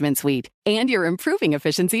business management suite. And you're improving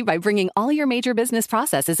efficiency by bringing all your major business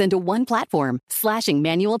processes into one platform, slashing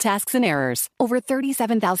manual tasks and errors. Over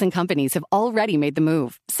 37,000 companies have already made the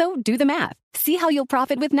move. So do the math. See how you'll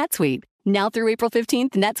profit with NetSuite. Now through April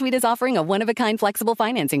 15th, NetSuite is offering a one-of-a-kind flexible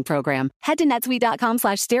financing program. Head to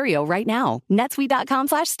netsuite.com/stereo right now.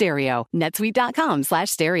 netsuite.com/stereo.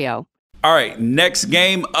 netsuite.com/stereo. All right, next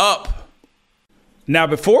game up. Now,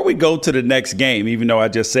 before we go to the next game, even though I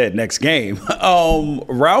just said next game,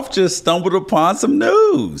 Ralph just stumbled upon some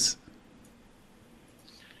news.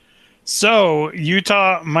 So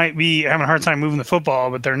Utah might be having a hard time moving the football,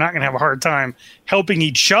 but they're not going to have a hard time helping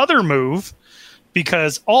each other move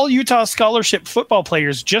because all Utah scholarship football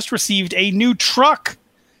players just received a new truck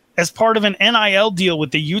as part of an NIL deal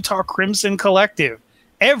with the Utah Crimson Collective.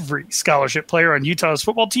 Every scholarship player on Utah's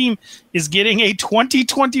football team is getting a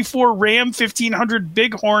 2024 Ram 1500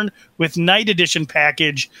 Bighorn with Night Edition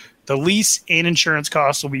package. The lease and insurance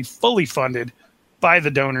costs will be fully funded by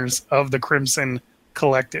the donors of the Crimson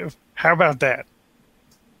Collective. How about that?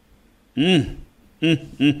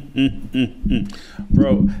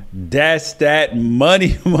 Bro, that's that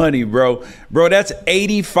money, bro. Bro, that's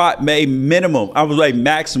 85, minimum. I was like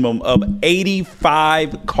maximum of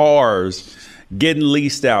 85 cars getting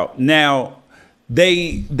leased out. Now,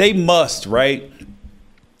 they must, right?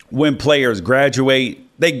 When players graduate,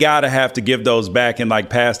 they gotta have to give those back and like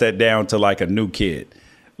pass that down to like a new kid,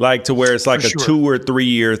 like to where it's like a 2 or 3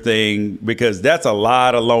 year thing, because that's a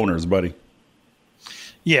lot of loaners, buddy.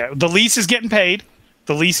 Yeah, the lease is getting paid.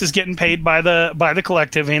 The lease is getting paid by the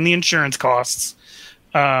collective and the insurance costs.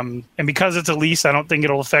 And because it's a lease, I don't think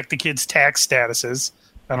it'll affect the kids' tax statuses.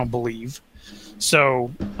 I don't believe.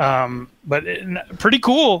 So, but pretty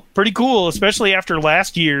cool, especially after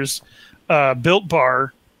last year's Built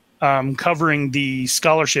Bar covering the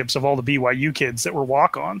scholarships of all the BYU kids that were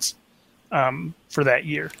walk-ons for that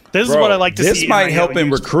year. This is what I like to see. This might help in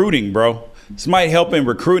recruiting, bro. This might help in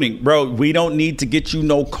recruiting, bro. We don't need to get you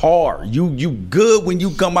no car. You good when you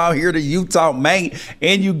come out here to Utah, man,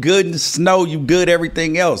 and you good in the snow. You good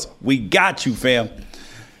everything else. We got you, fam.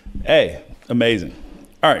 Hey, amazing.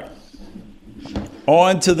 All right.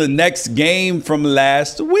 On to the next game from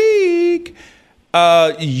last week.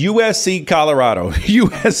 USC, Colorado.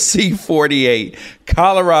 USC 48,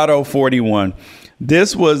 Colorado 41.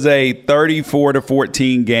 This was a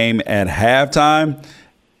 34-14 game at halftime.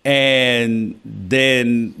 And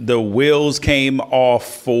then the wheels came off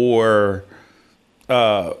for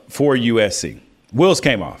USC. Wheels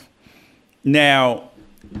came off. Now,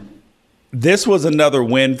 this was another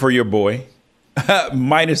win for your boy.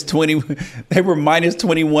 Minus 20. They were minus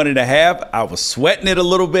 21 and a half. I was sweating it a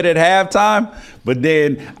little bit at halftime, but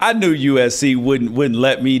then I knew USC wouldn't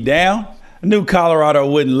let me down. I knew Colorado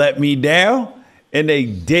wouldn't let me down, and they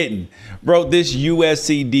didn't. Bro, this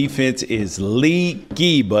USC defense is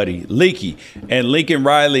leaky, buddy. Leaky. And Lincoln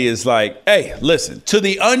Riley is like, hey, listen, to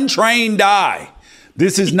the untrained eye,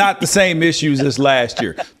 this is not the same issues as last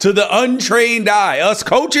year. To the untrained eye, us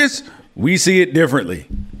coaches, we see it differently.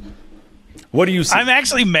 What do you see? I'm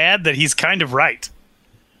actually mad that he's kind of right.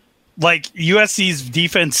 Like, USC's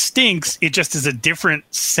defense stinks. It just is a different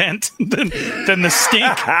scent than the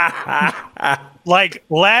stink. Like,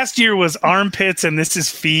 last year was armpits and this is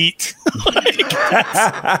feet.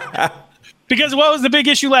 Because what was the big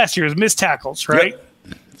issue last year? It was missed tackles, right? Yep.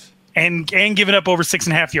 And giving up over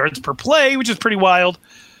 6.5 yards per play, which is pretty wild.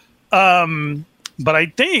 But I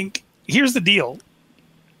think, here's the deal.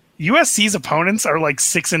 USC's opponents are like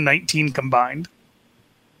 6-19 combined.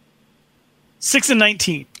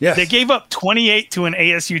 6-19. Yes. They gave up 28 to an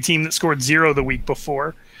ASU team that scored 0 the week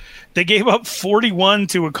before. They gave up 41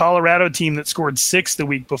 to a Colorado team that scored 6 the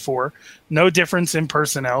week before. No difference in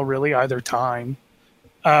personnel, really, either time.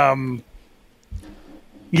 Yeah,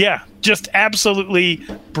 just absolutely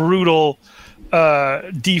brutal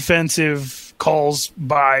defensive calls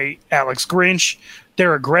by Alex Grinch.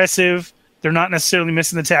 They're aggressive. They're not necessarily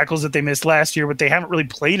missing the tackles that they missed last year, but they haven't really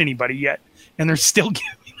played anybody yet, and they're still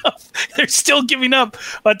giving up. They're still giving up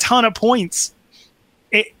a ton of points.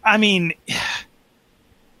 Even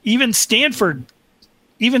Stanford.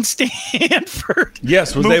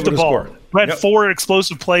 Yes, was moved able the to ball. score. Had 4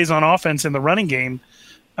 explosive plays on offense in the running game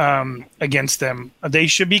against them. They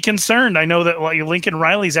should be concerned. I know that Lincoln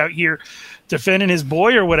Riley's out here defending his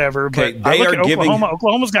boy or whatever, but I look at Oklahoma.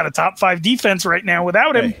 Oklahoma's got a top 5 defense right now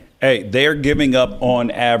without him. Hey, they're giving up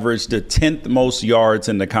on average the 10th most yards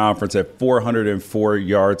in the conference at 404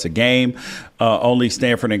 yards a game. Only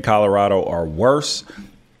Stanford and Colorado are worse.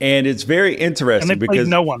 And it's very interesting and they because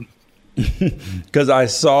no one. Because I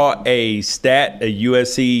saw a stat a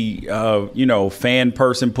USC fan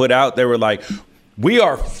person put out. They were like, we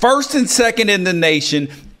are first and second in the nation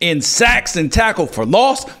in sacks and tackle for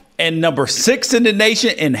loss and number 6 in the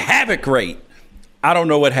nation in havoc rate. I don't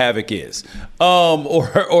know what havoc is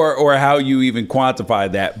or how you even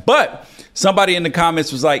quantify that. But somebody in the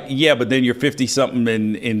comments was like, yeah, but then you're 50-something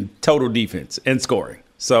in total defense and scoring.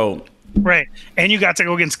 So right. And you got to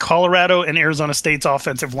go against Colorado and Arizona State's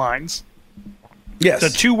offensive lines. Yes. The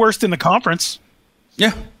 2 worst in the conference.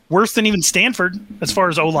 Yeah. Worse than even Stanford as far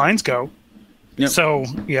as O-lines go. Yep. So,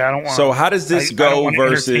 yeah, I don't want. So how does this go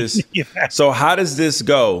versus – so how does this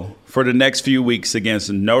go for the next few weeks against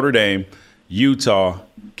Notre Dame, Utah,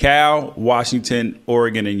 Cal, Washington,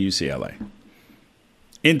 Oregon, and UCLA?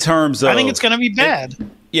 In terms of – I think it's going to be bad.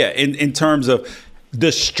 In terms of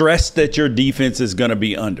the stress that your defense is going to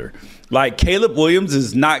be under. Like Caleb Williams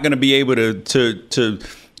is not going to be able to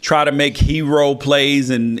try to make hero plays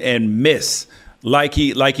and miss like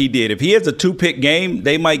he did. If he has a 2-pick game,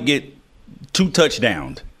 they might get 2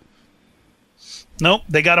 touchdowns. Nope,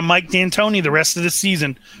 they got a Mike D'Antoni the rest of the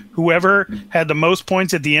season. Whoever had the most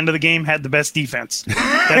points at the end of the game had the best defense.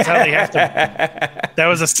 That's how they have to. That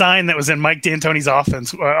was a sign that was in Mike D'Antoni's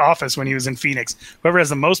office when he was in Phoenix. Whoever has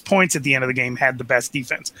the most points at the end of the game had the best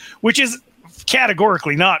defense, which is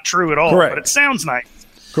categorically not true at all. Correct. But it sounds nice.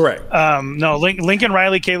 Correct. No, Lincoln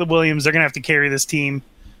Riley, Caleb Williams, they're going to have to carry this team.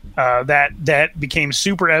 That became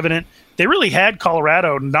super evident. They really had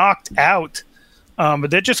Colorado knocked out.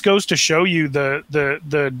 But that just goes to show you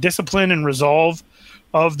the discipline and resolve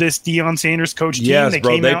of this Deion Sanders coach team. Yes, they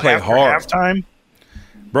play hard. Halftime.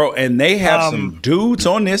 Bro, and they have some dudes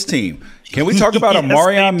on this team. Can we talk about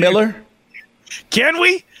Amarion Miller? Can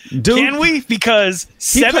we? Dude, can we? Because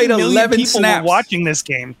 7 million people were watching this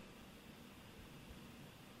game.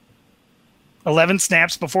 11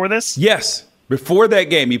 snaps before this? Yes. Before that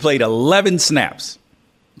game, he played 11 snaps.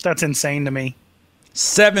 That's insane to me.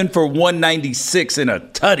 7 for 196 in a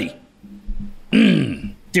tutty.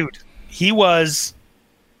 Dude, he was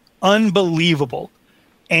unbelievable.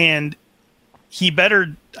 And he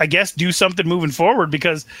better, I guess, do something moving forward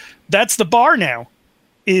because that's the bar now.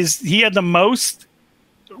 Is he had the most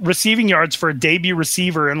receiving yards for a debut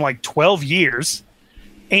receiver in like 12 years.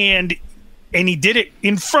 And he did it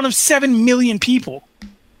in front of 7 million people.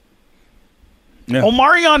 Yeah.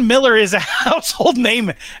 Omarion Miller is a household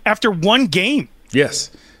name after one game.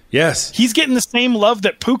 Yes. He's getting the same love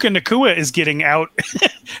that Puka Nacua is getting out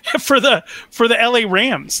for the LA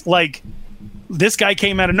Rams. Like, this guy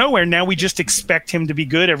came out of nowhere. Now we just expect him to be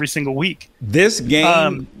good every single week. This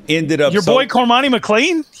game ended up. Your boy Cormani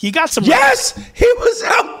McLean, he got some. Yes, he was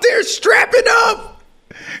out there strapping up.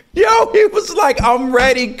 Yo, he was like, I'm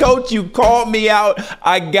ready, coach. You called me out.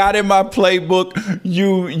 I got in my playbook.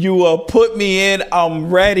 You put me in.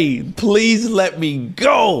 I'm ready. Please let me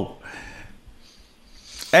go.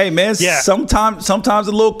 Hey, man, sometimes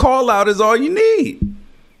a little call out is all you need.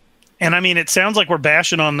 And, I mean, it sounds like we're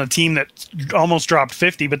bashing on the team that almost dropped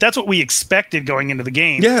 50, but that's what we expected going into the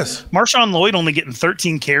game. Yes. Marshawn Lloyd only getting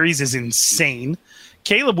 13 carries is insane.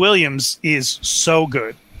 Caleb Williams is so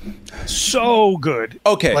good. So good.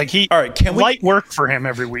 Okay. Like all right, light work for him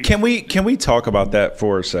every week. Can we talk about that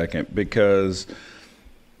for a second? Because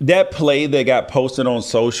that play that got posted on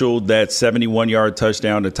social, that 71-yard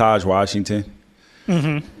touchdown to Taj Washington,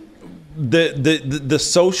 mm-hmm. the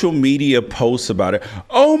social media posts about it.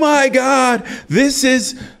 Oh my God, this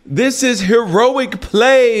is heroic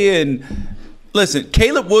play. And listen,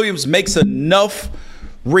 Caleb Williams makes enough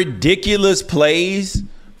ridiculous plays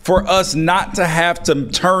for us not to have to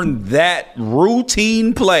turn that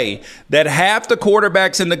routine play that half the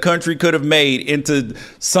quarterbacks in the country could have made into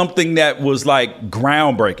something that was like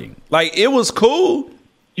groundbreaking. Like, it was cool.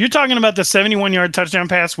 You're talking about the 71-yard touchdown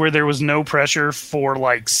pass where there was no pressure for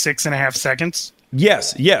like 6.5 seconds?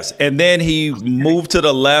 Yes. And then he moved to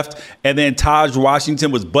the left, and then Taj Washington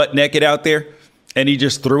was butt naked out there, and he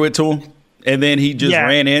just threw it to him. and then he just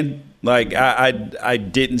ran in. Like, I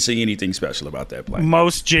didn't see anything special about that play.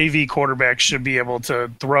 Most JV quarterbacks should be able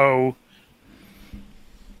to throw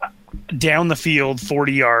down the field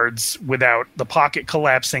 40 yards without the pocket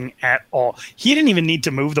collapsing at all. He didn't even need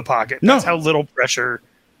to move the pocket. That's how little pressure.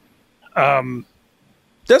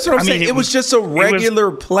 That's what I'm saying. It was just a regular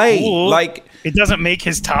play. Cool. Like, it doesn't make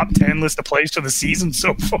his top 10 list of plays for the season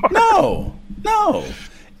so far. No.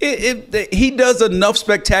 He does enough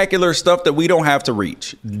spectacular stuff that we don't have to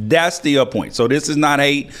reach. That's the point. So this is not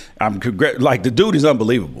hate. Like, the dude is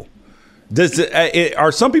unbelievable.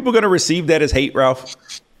 Are some people going to receive that as hate, Ralph?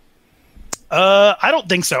 I don't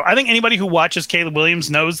think so. I think anybody who watches Caleb Williams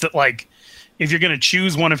knows that, like, if you're going to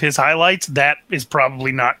choose one of his highlights, that is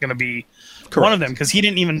probably not going to be one of them, because he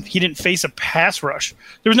didn't face a pass rush.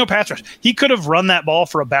 There was no pass rush. He could have run that ball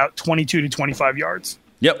for about 22 to 25 yards.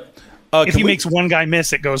 Yep. If he makes one guy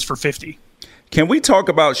miss, it goes for 50. Can we talk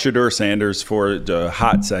about Shedeur Sanders for a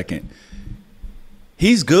hot second?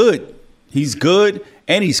 He's good. He's good,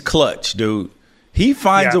 and he's clutch, dude. He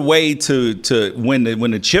finds a way to when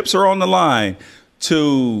the chips are on the line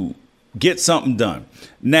to get something done.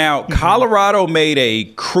 Now, Colorado made a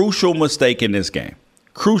crucial mistake in this game.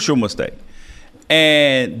 Crucial mistake.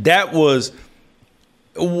 And that was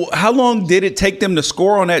 – how long did it take them to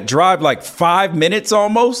score on that drive? Like 5 minutes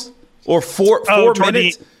almost? Or four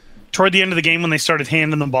minutes? Toward the end of the game when they started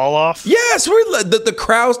handing the ball off? Yes. The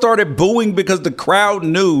crowd started booing because the crowd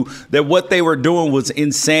knew that what they were doing was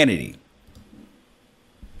insanity.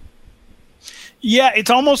 Yeah, it's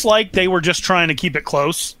almost like they were just trying to keep it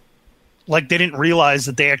close. Like they didn't realize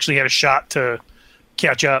that they actually had a shot to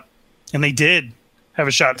catch up. And they did have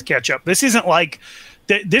a shot to catch up. This isn't like –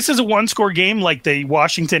 this is a one-score game like the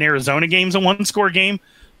Washington-Arizona game's a one-score game,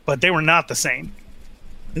 but they were not the same.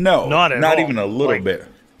 No, not even a little bit.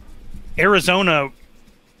 Arizona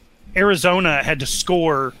had to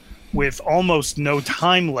score with almost no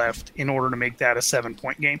time left in order to make that a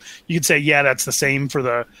 7-point game. You could say, yeah, that's the same for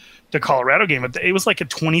the Colorado game. But it was like a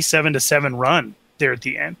 27-7 run there at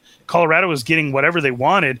the end. Colorado was getting whatever they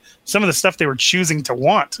wanted. Some of the stuff they were choosing to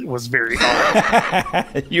want was very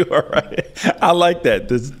hard. You are right. I like that.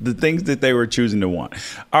 The things that they were choosing to want.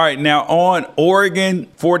 All right, now on Oregon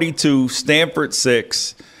 42, Stanford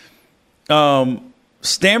 6.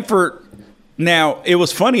 Stanford, now it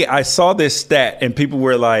was funny. I saw this stat and people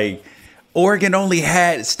were like,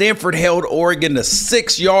 Stanford held Oregon to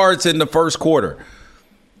 6 yards in the first quarter.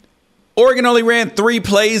 Oregon only ran 3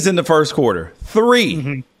 plays in the first quarter. 3.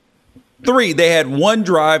 Mm-hmm. 3. They had one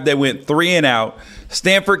drive. They went 3 and out.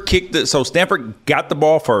 Stanford kicked it. So Stanford got the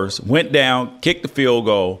ball first, went down, kicked the field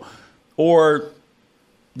goal. Or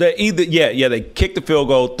they kicked the field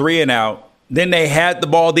goal, 3 and out. Then they had the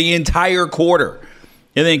ball the entire quarter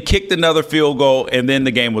and then kicked another field goal, and then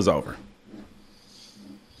the game was over.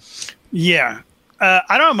 Yeah. I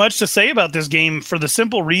don't have much to say about this game for the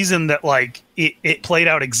simple reason that, like, it played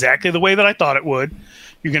out exactly the way that I thought it would.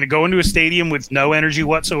 You're going to go into a stadium with no energy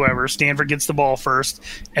whatsoever. Stanford gets the ball first,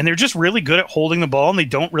 and they're just really good at holding the ball, and they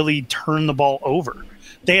don't really turn the ball over.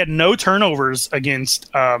 They had no turnovers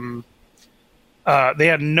against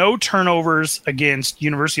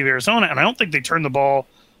University of Arizona, and I don't think they turned the ball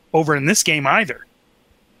over in this game either.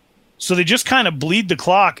 So they just kind of bleed the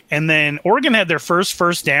clock, and then Oregon had their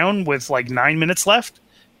first down with like 9 minutes left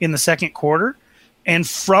in the second quarter, and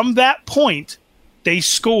from that point, they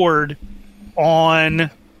scored on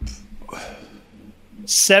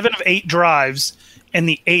 7 of 8 drives, and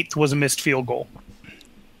the 8th was a missed field goal.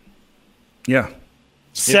 Yeah.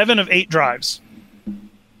 7 of 8 drives.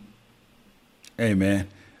 Hey, man,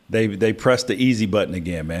 they pressed the easy button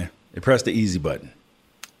again, man. They pressed the easy button.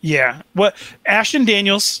 Yeah. Well, Ashton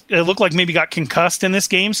Daniels, it looked like maybe got concussed in this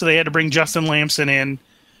game, so they had to bring Justin Lamson in.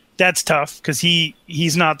 That's tough because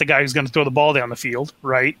he's not the guy who's going to throw the ball down the field,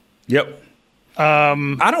 right? Yep.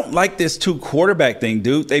 I don't like this 2-quarterback thing,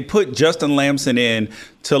 dude. They put Justin Lamson in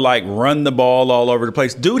to, like, run the ball all over the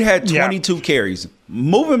place. Dude had 22 carries.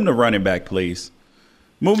 Move him to running back, please.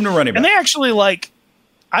 Move him to running back. And they actually, like,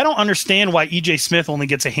 I don't understand why E.J. Smith only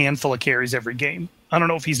gets a handful of carries every game. I don't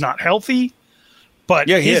know if he's not healthy. But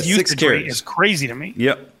his usage rate is crazy to me.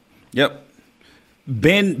 Yep.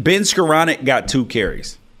 Ben Skoranek got 2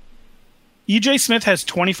 carries. E.J. Smith has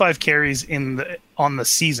 25 carries on the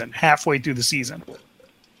season, halfway through the season.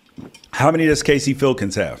 How many does Casey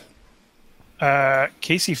Filkins have?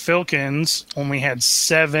 Casey Filkins only had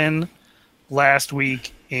 7 last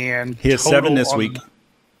week, and he has 7 this week.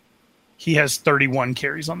 He has 31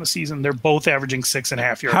 carries on the season. They're both averaging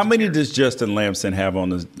 6.5 yards. How many does Justin Lamson have on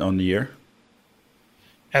the year?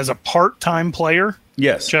 As a part-time player,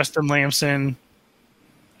 yes, Justin Lamson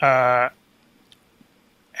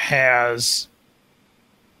has,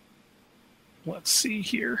 let's see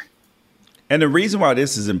here. And the reason why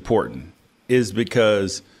this is important is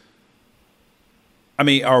because, I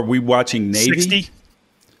mean, are we watching Navy? 60?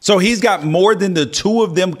 So he's got more than the two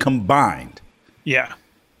of them combined. Yeah.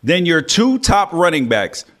 Then your two top running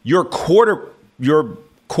backs, your quarter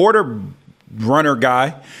runner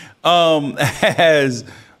guy has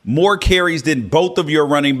more carries than both of your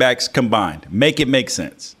running backs combined. Make it make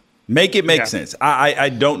sense. Make it make sense. I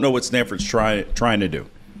don't know what Stanford's trying to do.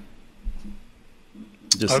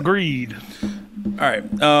 Agreed. All right.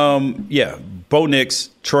 Yeah. Bo Nix,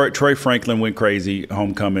 Troy Franklin went crazy.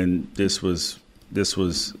 Homecoming. This was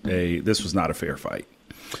not a fair fight.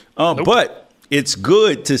 Nope. But it's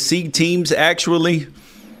good to see teams actually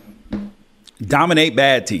dominate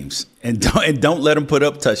bad teams and don't let them put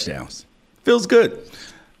up touchdowns. Feels good.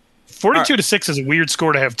 42-6 is a weird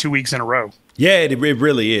score to have 2 weeks in a row. Yeah, it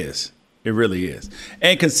really is. It really is.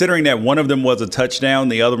 And considering that one of them was a touchdown,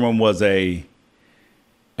 the other one was two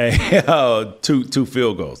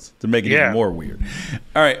field goals to make it even more weird.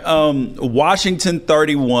 All right. Washington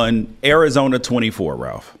 31, Arizona 24,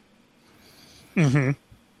 Ralph. Mm-hmm.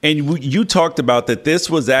 And you talked about that this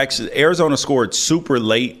was actually Arizona scored super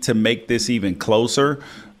late to make this even closer.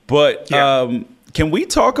 But can we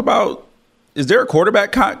talk about, is there a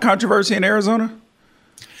quarterback controversy in Arizona?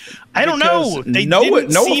 I don't know. Noah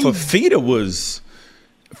Fafita was,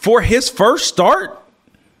 for his first start,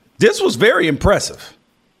 this was very impressive.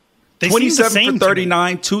 27 for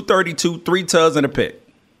 39, 232, 3 tugs and a pick.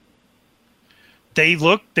 They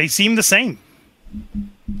seem the same.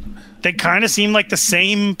 They kind of seem like the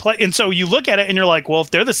same play. And so you look at it and you're like, well, if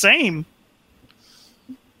they're the same,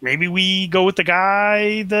 maybe we go with the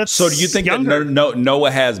guy that's So do you think younger. that Noah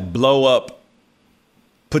has blow up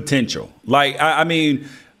potential? Like, I mean,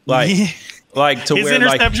 like to his where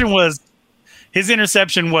his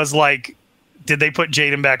interception was like, did they put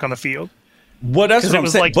Jaden back on the field? Well, that's what I'm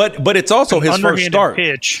saying. But it's also his first start.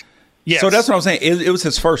 Pitch. Yes. So that's what I'm saying. It was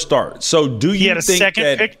his first start. So do you think he had a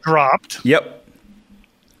second pick dropped? Yep.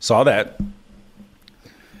 Saw that.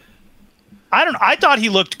 I don't know. I thought he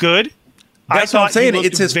looked good. That's what I'm saying.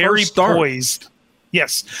 It's his very first start. Poised.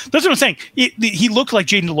 Yes. That's what I'm saying. He looked like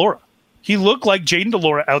Jaden DeLora. He looked like Jaden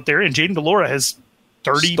DeLora out there, and Jaden DeLora has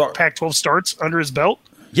 30 Pac-12 starts under his belt.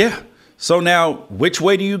 Yeah. So now, which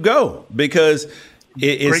way do you go? Because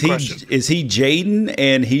is he Jaden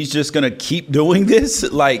and he's just going to keep doing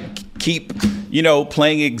this? Like, keep,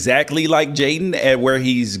 playing exactly like Jaden at where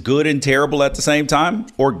he's good and terrible at the same time,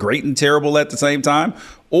 or great and terrible at the same time?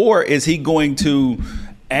 Or is he going to,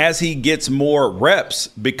 as he gets more reps,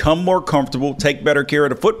 become more comfortable, take better care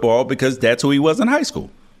of the football because that's who he was in high school?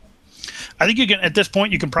 I think at this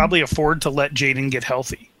point, you can probably afford to let Jaden get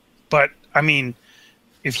healthy. But, I mean,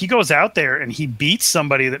 if he goes out there and he beats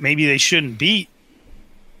somebody that maybe they shouldn't beat,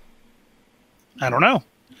 I don't know.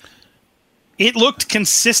 It looked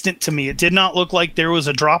consistent to me. It did not look like there was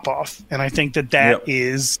a drop-off, and I think that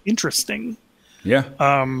is interesting. Yeah.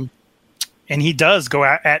 And he does go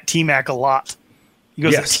at T-Mac a lot. He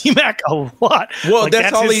goes at T-Mac a lot. Well, like,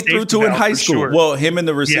 that's all he threw to in high school. Sure. Well, him and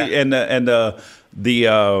the receiver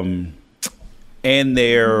and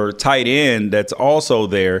their tight end that's also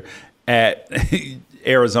there at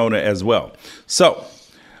Arizona as well. So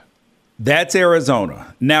that's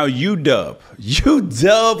Arizona. Now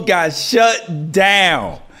UW got shut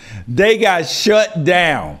down. They got shut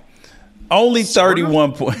down. Only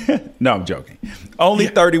 31 points. No, I'm joking. Only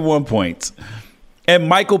 31 points. And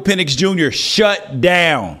Michael Penix Jr. shut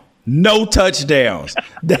down. No touchdowns.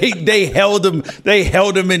 They held him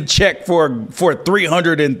in check for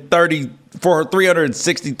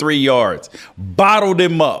 363 yards. Bottled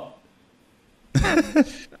him up.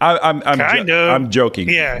 I'm joking.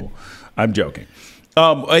 Yeah. I'm joking.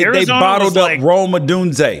 They bottled up Rome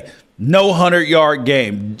Odunze. No 100-yard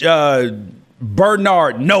game.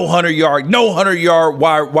 Bernard, no 100-yard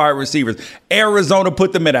wide receivers. Arizona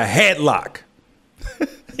put them in a headlock.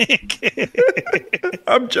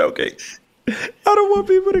 I'm joking. I don't want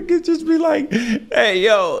people to just be like, "Hey,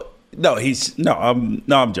 yo." No,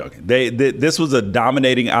 I'm joking. This was a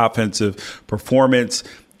dominating offensive performance.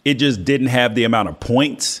 It just didn't have the amount of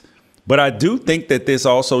points. But I do think that this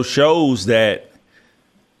also shows that,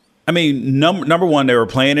 I mean, number one, they were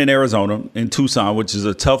playing in Arizona, in Tucson, which is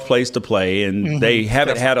a tough place to play, and they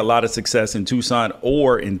haven't had a lot of success in Tucson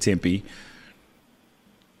or in Tempe.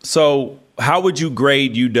 So how would you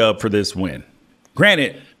grade UW for this win?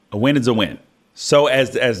 Granted, a win is a win. So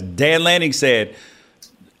as Dan Lanning said,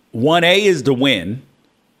 1A is the win.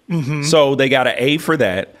 Mm-hmm. So they got an A for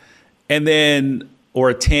that. And then or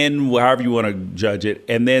a 10, however you want to judge it.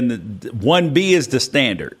 And then 1B is the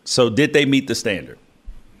standard. So did they meet the standard?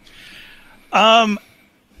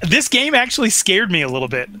 This game actually scared me a little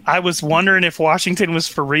bit. I was wondering if Washington was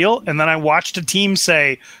for real. And then I watched a team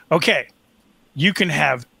say, okay, you can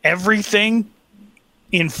have everything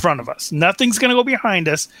in front of us. Nothing's going to go behind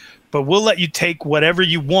us, but we'll let you take whatever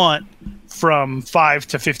you want from 5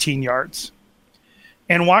 to 15 yards.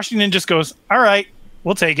 And Washington just goes, all right,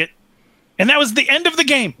 we'll take it. And that was the end of the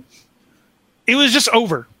game. It was just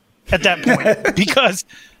over at that point because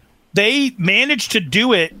they managed to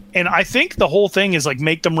do it. And I think the whole thing is like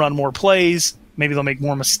make them run more plays. Maybe they'll make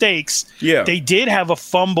more mistakes. Yeah. They did have a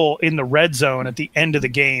fumble in the red zone at the end of the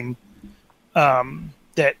game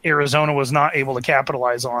that Arizona was not able to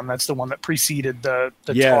capitalize on. That's the one that preceded the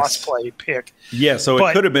toss play pick. Yeah, so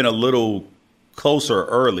it could have been a little closer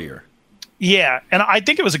earlier. Yeah, and I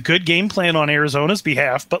think it was a good game plan on Arizona's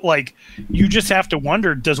behalf, but like you just have to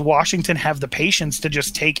wonder, does Washington have the patience to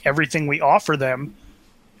just take everything we offer them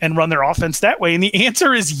and run their offense that way? And the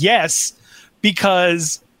answer is yes,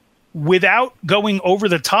 because without going over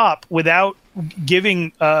the top, without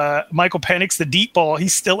giving Michael Penix the deep ball, he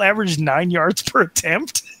still averaged 9 yards per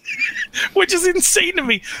attempt, which is insane to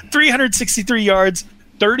me. 363 yards,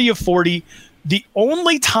 30 of 40. The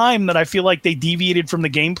only time that I feel like they deviated from the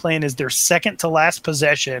game plan is their second to last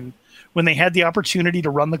possession when they had the opportunity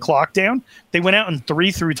to run the clock down. They went out and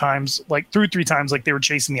threw three times like they were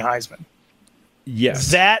chasing the Heisman.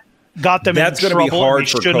 Yes. That got them in trouble. Be hard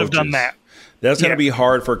they for shouldn't coaches. have done that. That's going to be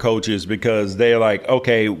hard for coaches because they're like,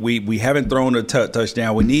 okay, we haven't thrown a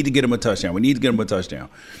touchdown. We need to get them a touchdown.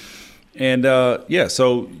 And,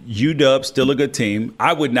 so UW, still a good team.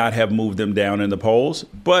 I would not have moved them down in the polls.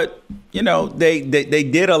 But, they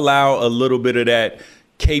did allow a little bit of that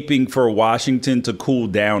caping for Washington to cool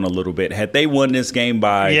down a little bit. Had they won this game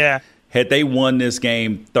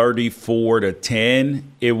 34-10,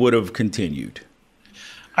 it would have continued.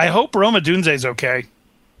 I hope Rome Odunze's okay.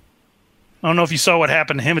 I don't know if you saw what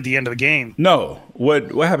happened to him at the end of the game. No.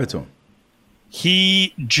 What happened to him?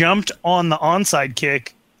 He jumped on the onside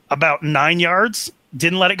kick about 9 yards,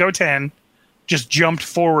 didn't let it go 10, just jumped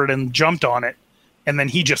forward and jumped on it. And then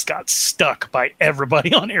he just got stuck by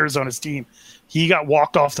everybody on Arizona's team. He got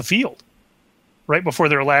walked off the field right before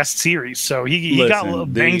their last series. So he got a little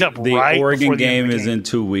banged up right before the Oregon game game is in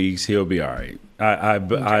 2 weeks. He'll be all right.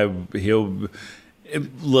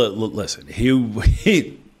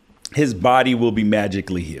 His body will be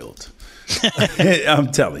magically healed. I'm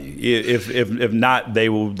telling you, if not, they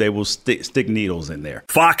will stick needles in there.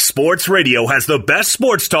 Fox Sports Radio has the best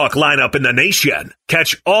sports talk lineup in the nation.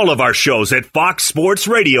 Catch all of our shows at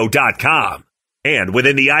foxsportsradio.com. And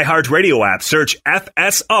within the iHeartRadio app, search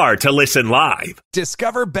FSR to listen live.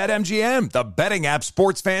 Discover BetMGM, the betting app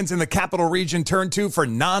sports fans in the capital region turn to for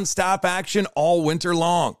nonstop action all winter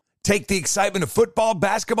long. Take the excitement of football,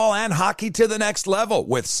 basketball, and hockey to the next level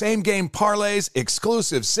with same-game parlays,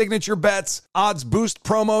 exclusive signature bets, odds boost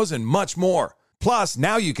promos, and much more. Plus,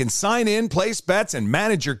 now you can sign in, place bets, and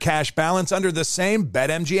manage your cash balance under the same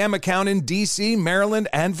BetMGM account in D.C., Maryland,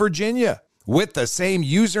 and Virginia. With the same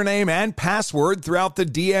username and password throughout the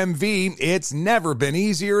DMV, it's never been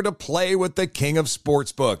easier to play with the king of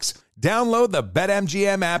sportsbooks. Download the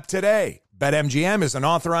BetMGM app today. BetMGM is an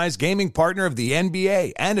authorized gaming partner of the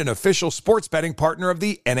NBA and an official sports betting partner of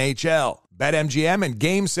the NHL. BetMGM and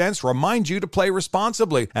GameSense remind you to play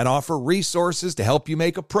responsibly and offer resources to help you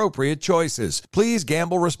make appropriate choices. Please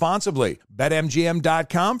gamble responsibly.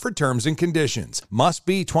 BetMGM.com for terms and conditions. Must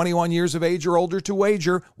be 21 years of age or older to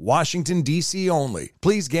wager. Washington, D.C. only.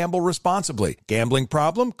 Please gamble responsibly. Gambling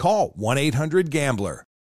problem? Call 1-800-GAMBLER.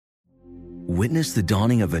 Witness the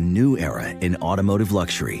dawning of a new era in automotive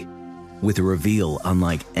luxury with a reveal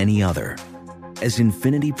unlike any other as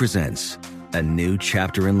Infiniti presents a new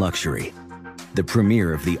chapter in luxury, the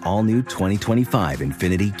premiere of the all-new 2025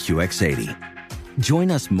 Infiniti QX80.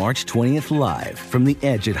 Join us March 20th live from the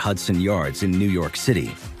Edge at Hudson Yards in New York City,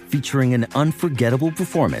 featuring an unforgettable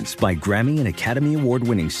performance by Grammy and Academy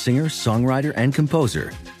Award-winning singer, songwriter, and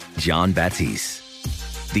composer, Jon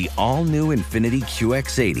Batiste. The all-new Infiniti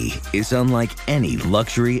QX80 is unlike any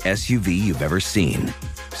luxury SUV you've ever seen.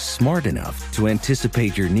 Smart enough to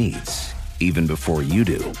anticipate your needs, even before you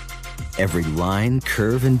do. Every line,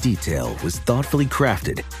 curve, and detail was thoughtfully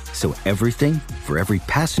crafted, so everything for every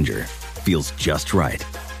passenger feels just right.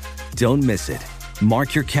 Don't miss it.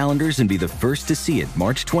 Mark your calendars and be the first to see it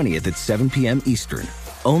March 20th at 7 p.m. Eastern,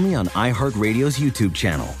 only on iHeartRadio's YouTube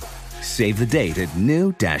channel. Save the date at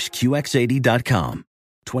new-QX80.com.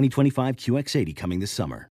 2025 QX80 coming this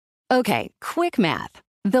summer. Okay, quick math.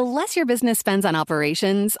 The less your business spends on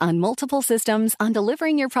operations, on multiple systems, on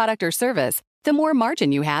delivering your product or service, the more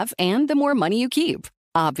margin you have and the more money you keep.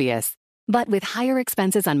 Obvious. But with higher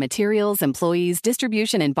expenses on materials, employees,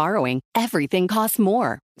 distribution, and borrowing, everything costs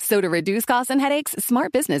more. So to reduce costs and headaches,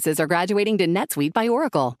 smart businesses are graduating to NetSuite by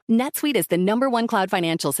Oracle. NetSuite is the #1 cloud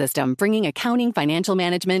financial system, bringing accounting, financial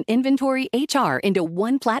management, inventory, HR into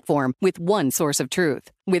one platform with one source of truth.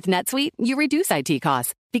 With NetSuite, you reduce IT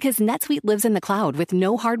costs because NetSuite lives in the cloud with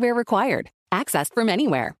no hardware required, accessed from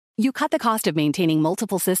anywhere. You cut the cost of maintaining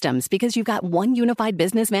multiple systems because you've got one unified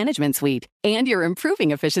business management suite. And you're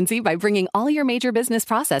improving efficiency by bringing all your major business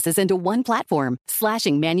processes into one platform,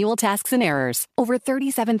 slashing manual tasks and errors. Over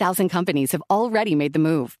 37,000 companies have already made the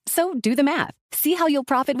move. So do the math. See how you'll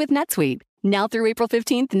profit with NetSuite. Now through April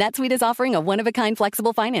 15th, NetSuite is offering a one-of-a-kind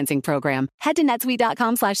flexible financing program. Head to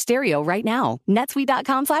netsuite.com/stereo right now.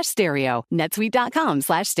 netsuite.com/stereo.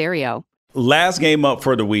 netsuite.com/stereo. Last game up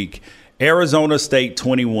for the week. Arizona State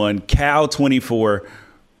 21, Cal 24.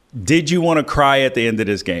 Did you want to cry at the end of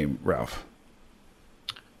this game, Ralph?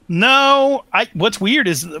 No. What's weird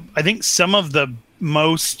is I think some of the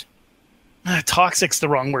most toxic's the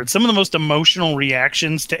wrong word. Some of the most emotional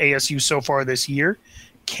reactions to ASU so far this year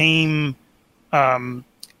came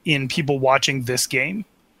in people watching this game.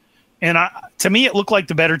 And to me, it looked like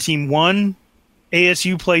the better team won.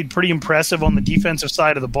 ASU played pretty impressive on the defensive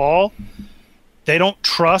side of the ball. They don't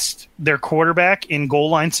trust their quarterback in goal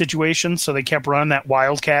line situations, so they kept running that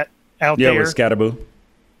wildcat out there. Yeah, with Scatterboo.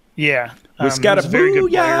 Yeah. With Scatterboo,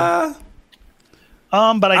 yeah.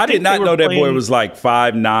 But I did not know that boy was like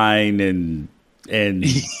 5'9" and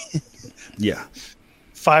yeah.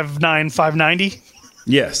 5'9", 590?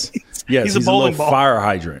 Yes. Yes, he's a bowling little ball. Fire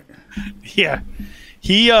hydrant. Yeah.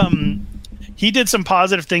 He did some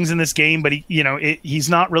positive things in this game, but he's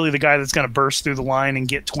not really the guy that's going to burst through the line and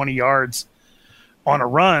get 20 yards on a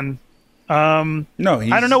run. No,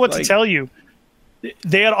 I don't know what to tell you.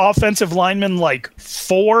 They had offensive linemen like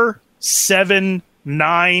 4, 7,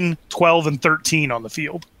 9, 12, and 13 on the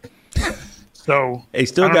field. So they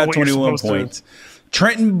still got 21 points.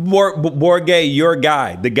 Trenton Bourguet, your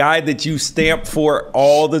guy, the guy that you stamp for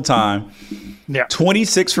all the time. Yeah.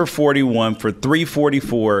 26 for 41 for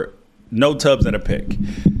 344, no tubs and a pick.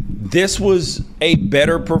 This was a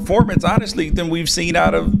better performance, honestly, than we've seen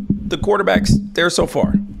out of the quarterbacks there so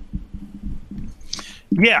far.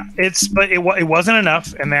 Yeah, but it wasn't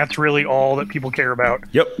enough, and that's really all that people care about.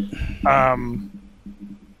 Yep.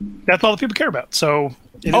 That's all that people care about. So.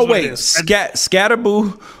 Oh wait,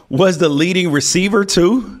 Scatterboo was the leading receiver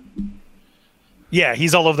too. Yeah,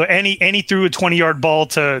 he's all over and he threw a 20-yard ball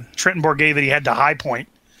to Trenton Bourguet that he had to high point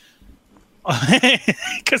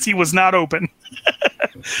because he was not open.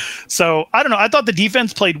 So I don't know. I thought the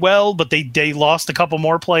defense played well, but they lost a couple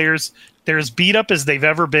more players. They're as beat up as they've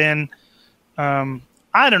ever been.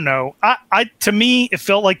 I don't know. To me, it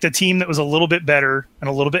felt like the team that was a little bit better and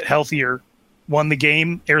a little bit healthier won the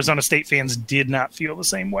game. Arizona State fans did not feel the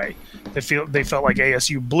same way. They felt like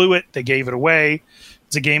ASU blew it. They gave it away.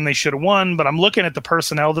 It's a game they should have won, but I'm looking at the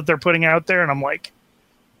personnel that they're putting out there, and I'm like,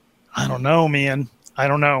 I don't know, man. I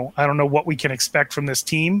don't know. I don't know what we can expect from this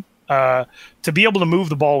team. To be able to move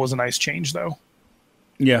the ball was a nice change, though.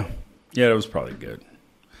 Yeah. Yeah, that was probably good.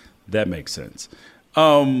 That makes sense.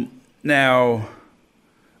 Now,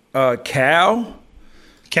 Cal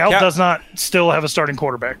does not still have a starting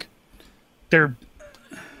quarterback.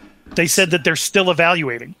 They said that they're still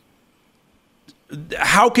evaluating.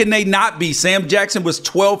 How can they not be? Sam Jackson was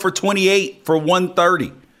 12 for 28 for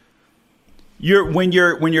 130. When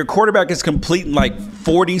your quarterback is completing like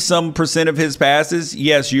 40-some% of his passes,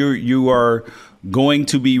 yes, you are going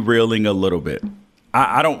to be reeling a little bit.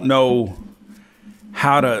 I don't know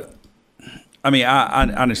how to. I mean,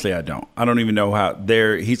 I honestly I don't. I don't even know how.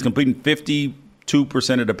 He's completing 52%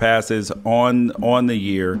 of the passes on the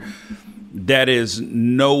year. That is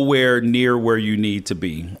nowhere near where you need to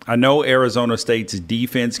be. I know Arizona State's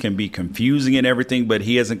defense can be confusing and everything, but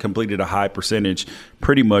he hasn't completed a high percentage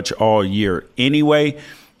pretty much all year anyway.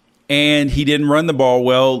 And he didn't run the ball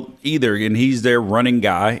well either, and he's their running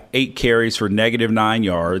guy. 8 carries for -9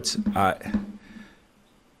 yards.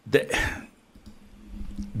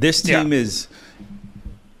 This team is –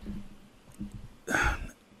 I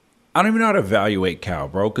don't even know how to evaluate Cal,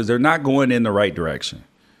 bro, because they're not going in the right direction.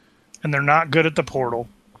 And they're not good at the portal.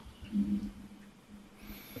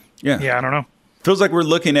 Yeah. Yeah, I don't know. Feels like we're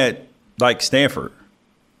looking at, like, Stanford.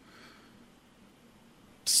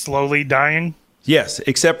 Slowly dying? Yes,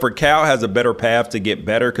 except for Cal has a better path to get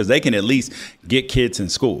better because they can at least get kids in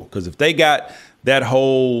school. Because if they got that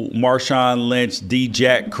whole Marshawn Lynch,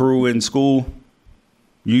 D-Jack crew in school,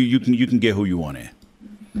 you can get who you want in.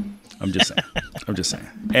 I'm just saying.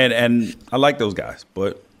 And I like those guys,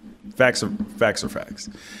 but facts are facts.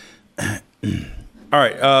 All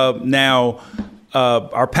right. Now,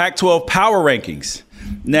 our Pac-12 power rankings.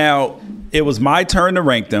 Now, it was my turn to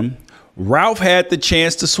rank them. Ralph had the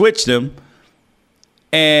chance to switch them,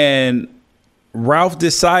 and Ralph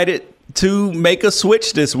decided to make a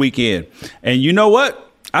switch this weekend. And you know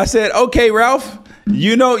what? I said, okay, Ralph,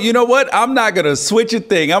 you know what? I'm not going to switch a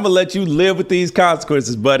thing. I'm going to let you live with these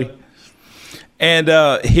consequences, buddy. And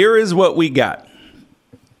here is what we got.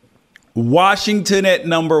 Washington at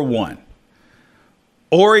number 1.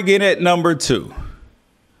 Oregon at number 2.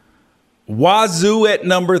 Wazoo at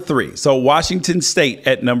number 3. So Washington State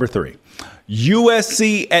at number 3.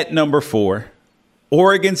 USC at number 4.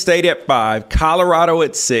 Oregon State at 5. Colorado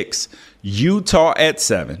at 6. Utah at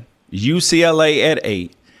 7. UCLA at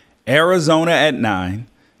 8. Arizona at 9.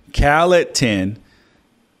 Cal at 10.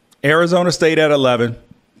 Arizona State at 11.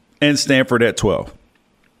 And Stanford at 12.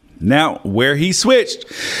 Now, where he switched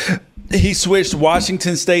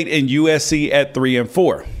Washington State and USC at 3 and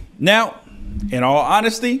 4. Now, in all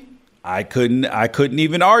honesty, I couldn't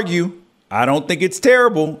even argue. I don't think it's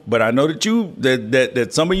terrible, but I know that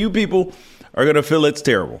some of you people are gonna feel it's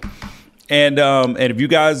terrible. And if you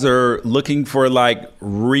guys are looking for like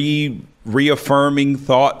reaffirming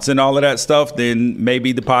thoughts and all of that stuff, then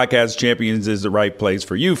maybe the Podcast Champions is the right place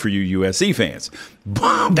for you USC fans.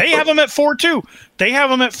 They have them at 4-2. They have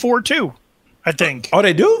them at 4-2, I think. Oh,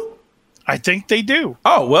 they do? I think they do.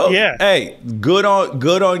 Oh, well, yeah. Hey, good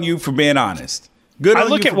on you for being honest. I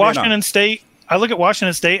look at Washington State. I look at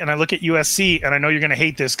Washington State and I look at USC, and I know you're going to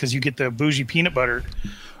hate this because you get the bougie peanut butter,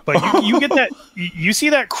 but you get that. You see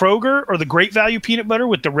that Kroger or the Great Value peanut butter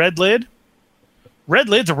with the red lid? Red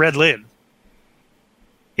lid's a red lid.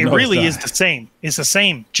 It really is the same. It's the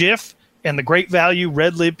same. Jif and the Great Value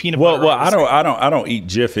red lid peanut butter. Well, I don't eat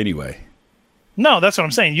Jif anyway. No, that's what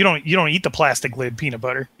I'm saying. You don't eat the plastic lid peanut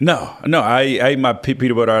butter. No. I eat my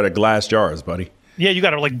peanut butter out of glass jars, buddy. Yeah, you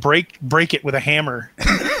got to like break it with a hammer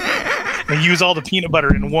and use all the peanut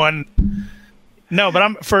butter in one. No, but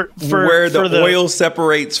I'm for where the oil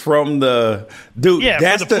separates from the dude. Yeah,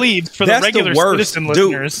 that's for the plebes, for the regular citizen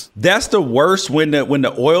listeners. Dude, that's the worst when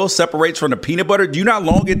the oil separates from the peanut butter. Do you know how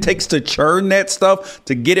long it takes to churn that stuff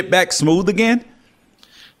to get it back smooth again?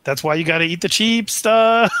 That's why you got to eat the cheap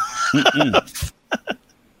stuff.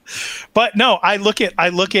 But no, I look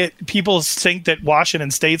at people think that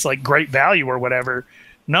Washington State's like Great Value or whatever.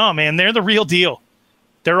 No, man, they're the real deal.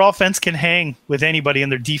 Their offense can hang with anybody,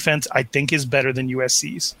 and their defense, I think, is better than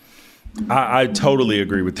USC's. I totally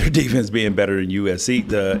agree with their defense being better than USC.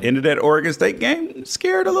 The end of that Oregon State game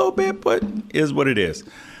scared a little bit, but is what it is.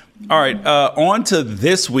 All right, on to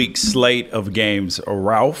this week's slate of games,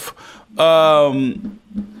 Ralph.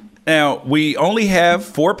 Now, we only have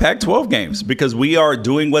 4 Pac-12 games because we are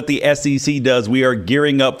doing what the SEC does. We are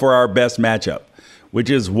gearing up for our best matchup,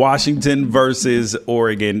 which is Washington versus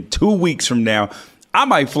Oregon 2 weeks from now. I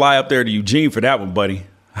might fly up there to Eugene for that one, buddy.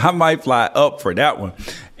 I might fly up for that one.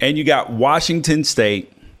 And you got Washington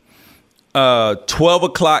State, 12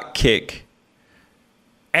 o'clock kick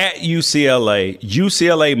at UCLA.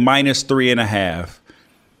 UCLA minus 3.5.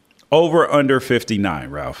 Over under 59,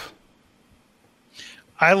 Ralph.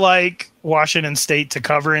 I like Washington State to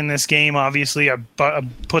cover in this game. Obviously, I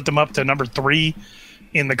put them up to number 3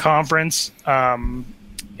 in the conference. And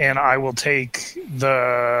I will take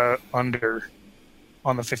the under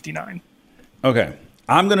on the 59. Okay.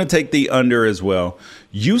 I'm going to take the under as well.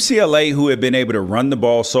 UCLA, who have been able to run the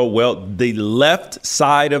ball so well, the left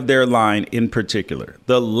side of their line in particular,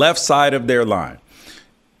 the left side of their line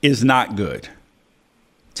is not good.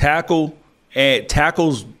 Tackle's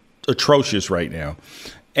atrocious right now.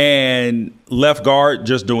 And left guard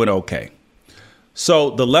just doing okay. So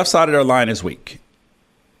the left side of their line is weak.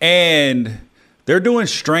 And they're doing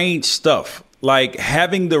strange stuff, like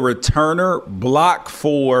having the returner block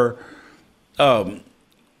for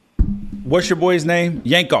what's your boy's name?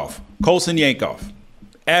 Colson Yankoff,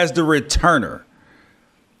 as the returner.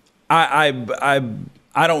 I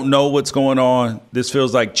don't know what's going on. This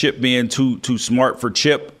feels like Chip being too smart for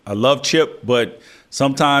Chip. I love Chip, but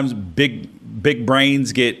sometimes big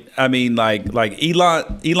brains get. I mean, like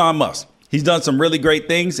Elon Musk. He's done some really great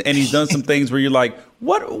things, and he's done some things where you're like,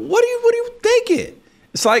 what are you thinking?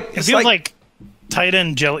 It feels like tight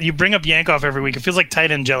end jealousy. You bring up Yankoff every week. It feels like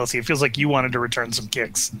tight end jealousy. It feels like you wanted to return some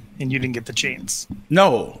kicks and you didn't get the chance.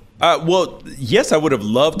 No. Well, yes, I would have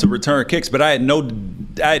loved to return kicks, but I had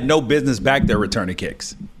no business back there returning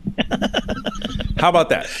kicks. How about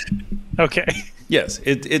that? Okay. Yes,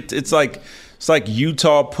 it's like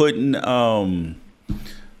Utah putting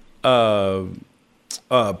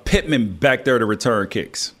Pittman back there to return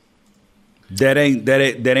kicks. That ain't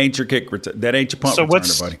your kick. That ain't your punt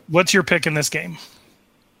returner, buddy. What's your pick in this game?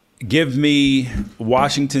 Give me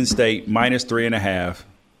Washington State -3.5.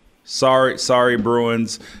 Sorry,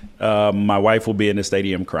 Bruins. My wife will be in the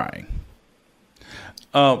stadium crying.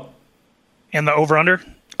 And the over/under?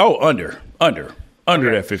 Oh, under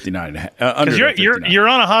that 59.5. Because you're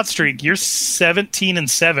on a hot streak. You're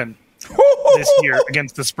 17-7 this year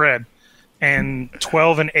against the spread, and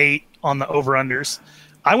 12-8 on the over/unders.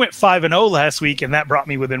 I went 5-0 last week, and that brought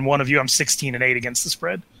me within one of you. I'm 16-8 against the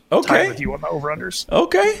spread. Okay, tied with you on the over/unders.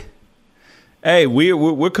 Okay. Hey,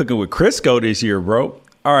 we're cooking with Crisco this year, bro.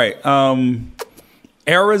 All right.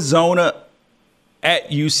 Arizona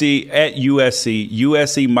at USC.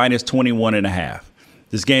 USC -21.5.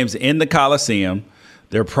 This game's in the Coliseum.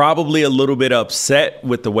 They're probably a little bit upset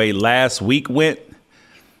with the way last week went.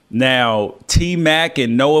 Now, T-Mac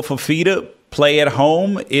and Noah Fafita play at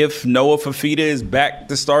home. If Noah Fafita is back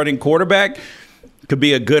to starting quarterback, could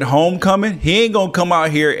be a good homecoming. He ain't going to come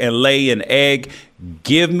out here and lay an egg.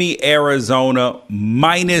 Give me Arizona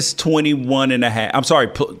 -21.5. I'm sorry,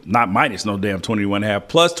 not minus no damn 21.5,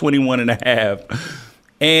 plus 21.5.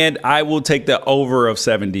 And I will take the over of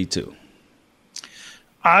 72.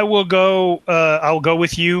 I will go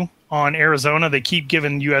with you on Arizona. They keep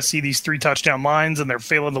giving USC these 3 touchdown lines, and they're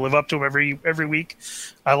failing to live up to them every week.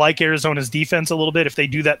 I like Arizona's defense a little bit. If they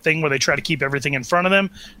do that thing where they try to keep everything in front of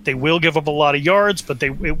them, they will give up a lot of yards, but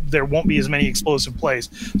there won't be as many explosive plays.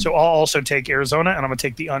 So I'll also take Arizona, and I'm going to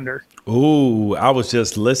take the under. Ooh, I was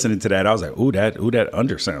just listening to that. I was like, ooh, that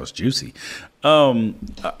under sounds juicy. All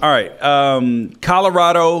right,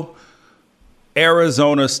 Colorado,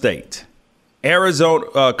 Arizona State.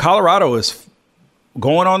 Colorado is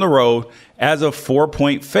going on the road as a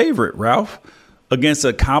 4-point favorite, Ralph, against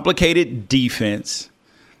a complicated defense.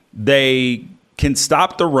 They can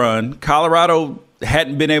stop the run. Colorado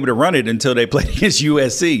hadn't been able to run it until they played against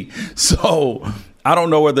USC. So I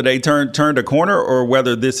don't know whether they turned a corner or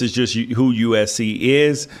whether this is just who USC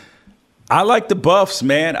is. I like the Buffs,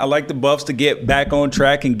 man. I like the Buffs to get back on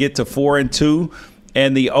track and get to 4-2.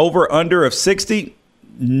 And the over-under of 60,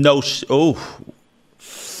 no shot,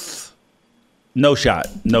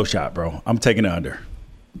 bro. I'm taking the under.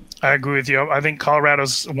 I agree with you. I think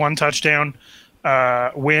Colorado's 1 touchdown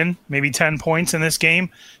win, maybe 10 points in this game,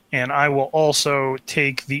 and I will also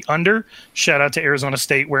take the under. Shout out to Arizona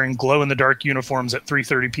State wearing glow-in-the-dark uniforms at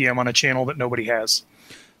 3:30 p.m. on a channel that nobody has.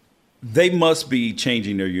 They must be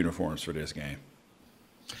changing their uniforms for this game.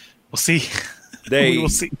 We'll see. We will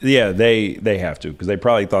see. Yeah, they have to, because they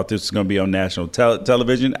probably thought this was going to be on national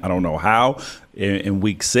television. I don't know how in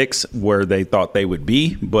week 6 where they thought they would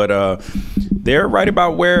be, but they're right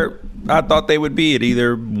about where I thought they would be at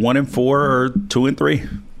either 1-4 or 2-3.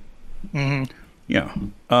 Mm-hmm. Yeah.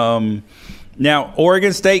 Now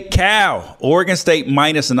Oregon State, Cal. Oregon State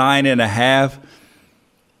 -9.5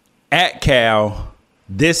 at Cal.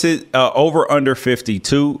 This is over under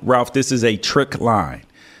 52. Ralph, this is a trick line.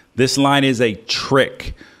 This line is a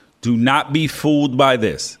trick. Do not be fooled by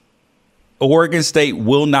this. Oregon State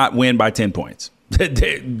will not win by 10 points.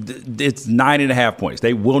 It's 9.5 points.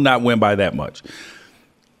 They will not win by that much.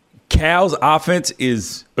 Cal's offense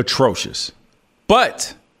is atrocious.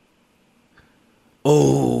 But,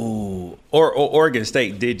 Oregon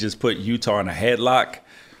State did just put Utah in a headlock.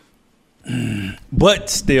 But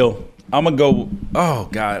still, I'm going to go,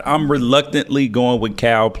 I'm reluctantly going with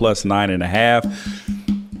Cal plus 9.5.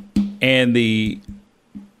 And the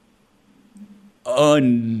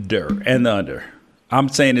under. I'm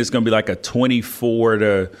saying it's going to be like a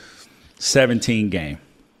 24-17 game.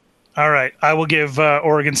 All right. I will give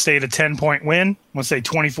Oregon State a 10-point win. I'm going to say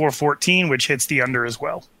 24-14, which hits the under as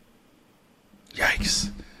well. Yikes.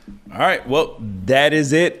 All right. Well, that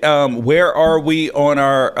is it. Where are we on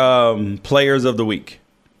our players of the week?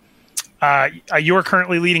 You are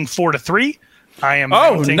currently leading 4-3. I am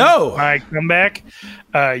my comeback.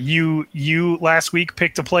 You last week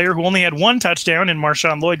picked a player who only had 1 touchdown in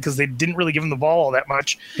Marshawn Lloyd because they didn't really give him the ball all that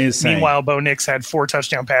much. Insane. Meanwhile, Bo Nix had 4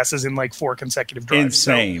 touchdown passes in like 4 consecutive drives.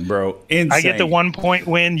 Insane, bro. Insane. I get the 1-point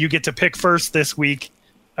win. You get to pick first this week.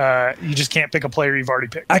 You just can't pick a player you've already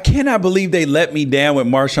picked. I cannot believe they let me down with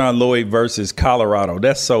Marshawn Lloyd versus Colorado.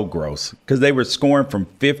 That's so gross because they were scoring from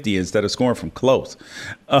 50 instead of scoring from close.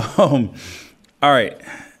 All right.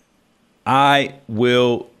 I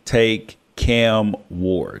will take Cam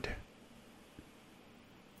Ward.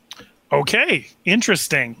 Okay.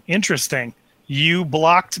 Interesting. You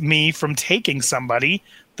blocked me from taking somebody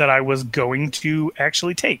that I was going to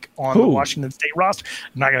actually take on the Washington State roster.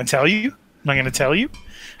 I'm not going to tell you.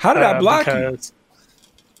 How did I block you?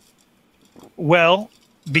 Well,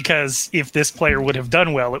 because if this player would have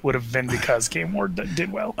done well, it would have been because Cam Ward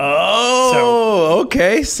did well.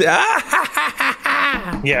 Okay.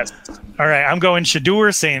 Yes. All right, I'm going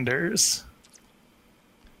Shedeur Sanders.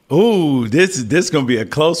 Ooh, this is going to be a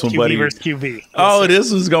close one, QB buddy. versus QB. Oh,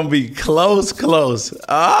 this one's going to be close.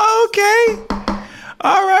 Oh, okay.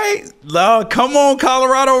 All right. Come on,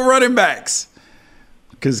 Colorado running backs.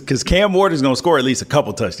 Because Cam Ward is going to score at least a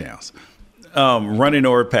couple touchdowns, running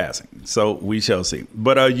or passing. So we shall see.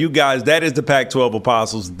 But you guys, that is the Pac-12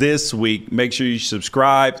 Apostles this week. Make sure you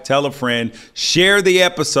subscribe, tell a friend, share the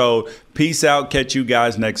episode. Peace out. Catch you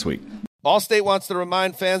guys next week. Allstate wants to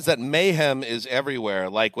remind fans that mayhem is everywhere,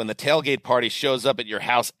 like when the tailgate party shows up at your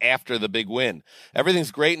house after the big win.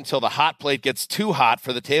 Everything's great until the hot plate gets too hot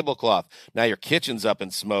for the tablecloth. Now your kitchen's up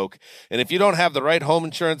in smoke. And if you don't have the right home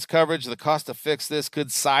insurance coverage, the cost to fix this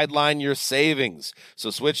could sideline your savings.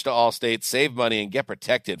 So switch to Allstate, save money, and get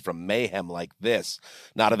protected from mayhem like this.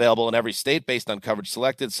 Not available in every state based on coverage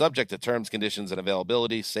selected, subject to terms, conditions, and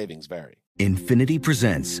availability. Savings vary. Infiniti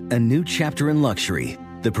presents a new chapter in luxury,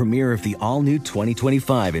 the premiere of the all-new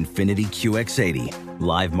 2025 Infiniti QX80,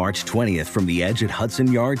 live March 20th from the Edge at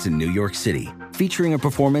Hudson Yards in New York City, featuring a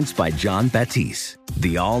performance by John Batiste.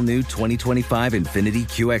 The all-new 2025 Infiniti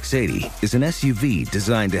QX80 is an SUV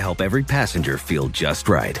designed to help every passenger feel just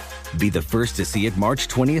right. Be the first to see it March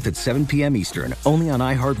 20th at 7 p.m. Eastern, only on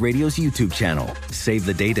iHeartRadio's YouTube channel. Save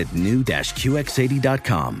the date at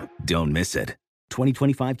new-QX80.com. Don't miss it.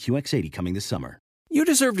 2025 QX80 coming this summer. You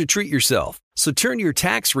deserve to treat yourself, so turn your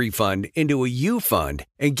tax refund into a U fund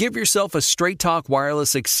and give yourself a Straight Talk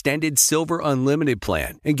Wireless Extended Silver Unlimited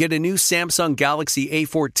plan and get a new Samsung Galaxy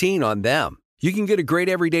A14 on them. You can get a great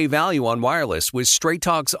everyday value on wireless with Straight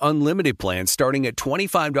Talk's Unlimited plan starting at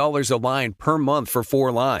 $25 a line per month for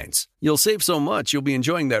 4 lines. You'll save so much you'll be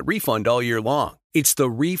enjoying that refund all year long. It's the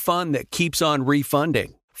refund that keeps on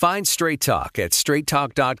refunding. Find Straight Talk at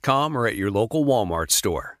straighttalk.com or at your local Walmart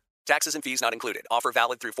store. Taxes and fees not included. Offer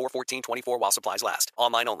valid through 4/14/24 while supplies last.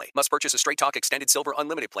 Online only. Must purchase a Straight Talk Extended Silver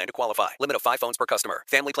Unlimited plan to qualify. Limit of 5 phones per customer.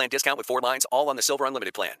 Family plan discount with 4 lines, all on the Silver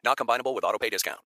Unlimited plan. Not combinable with auto pay discount.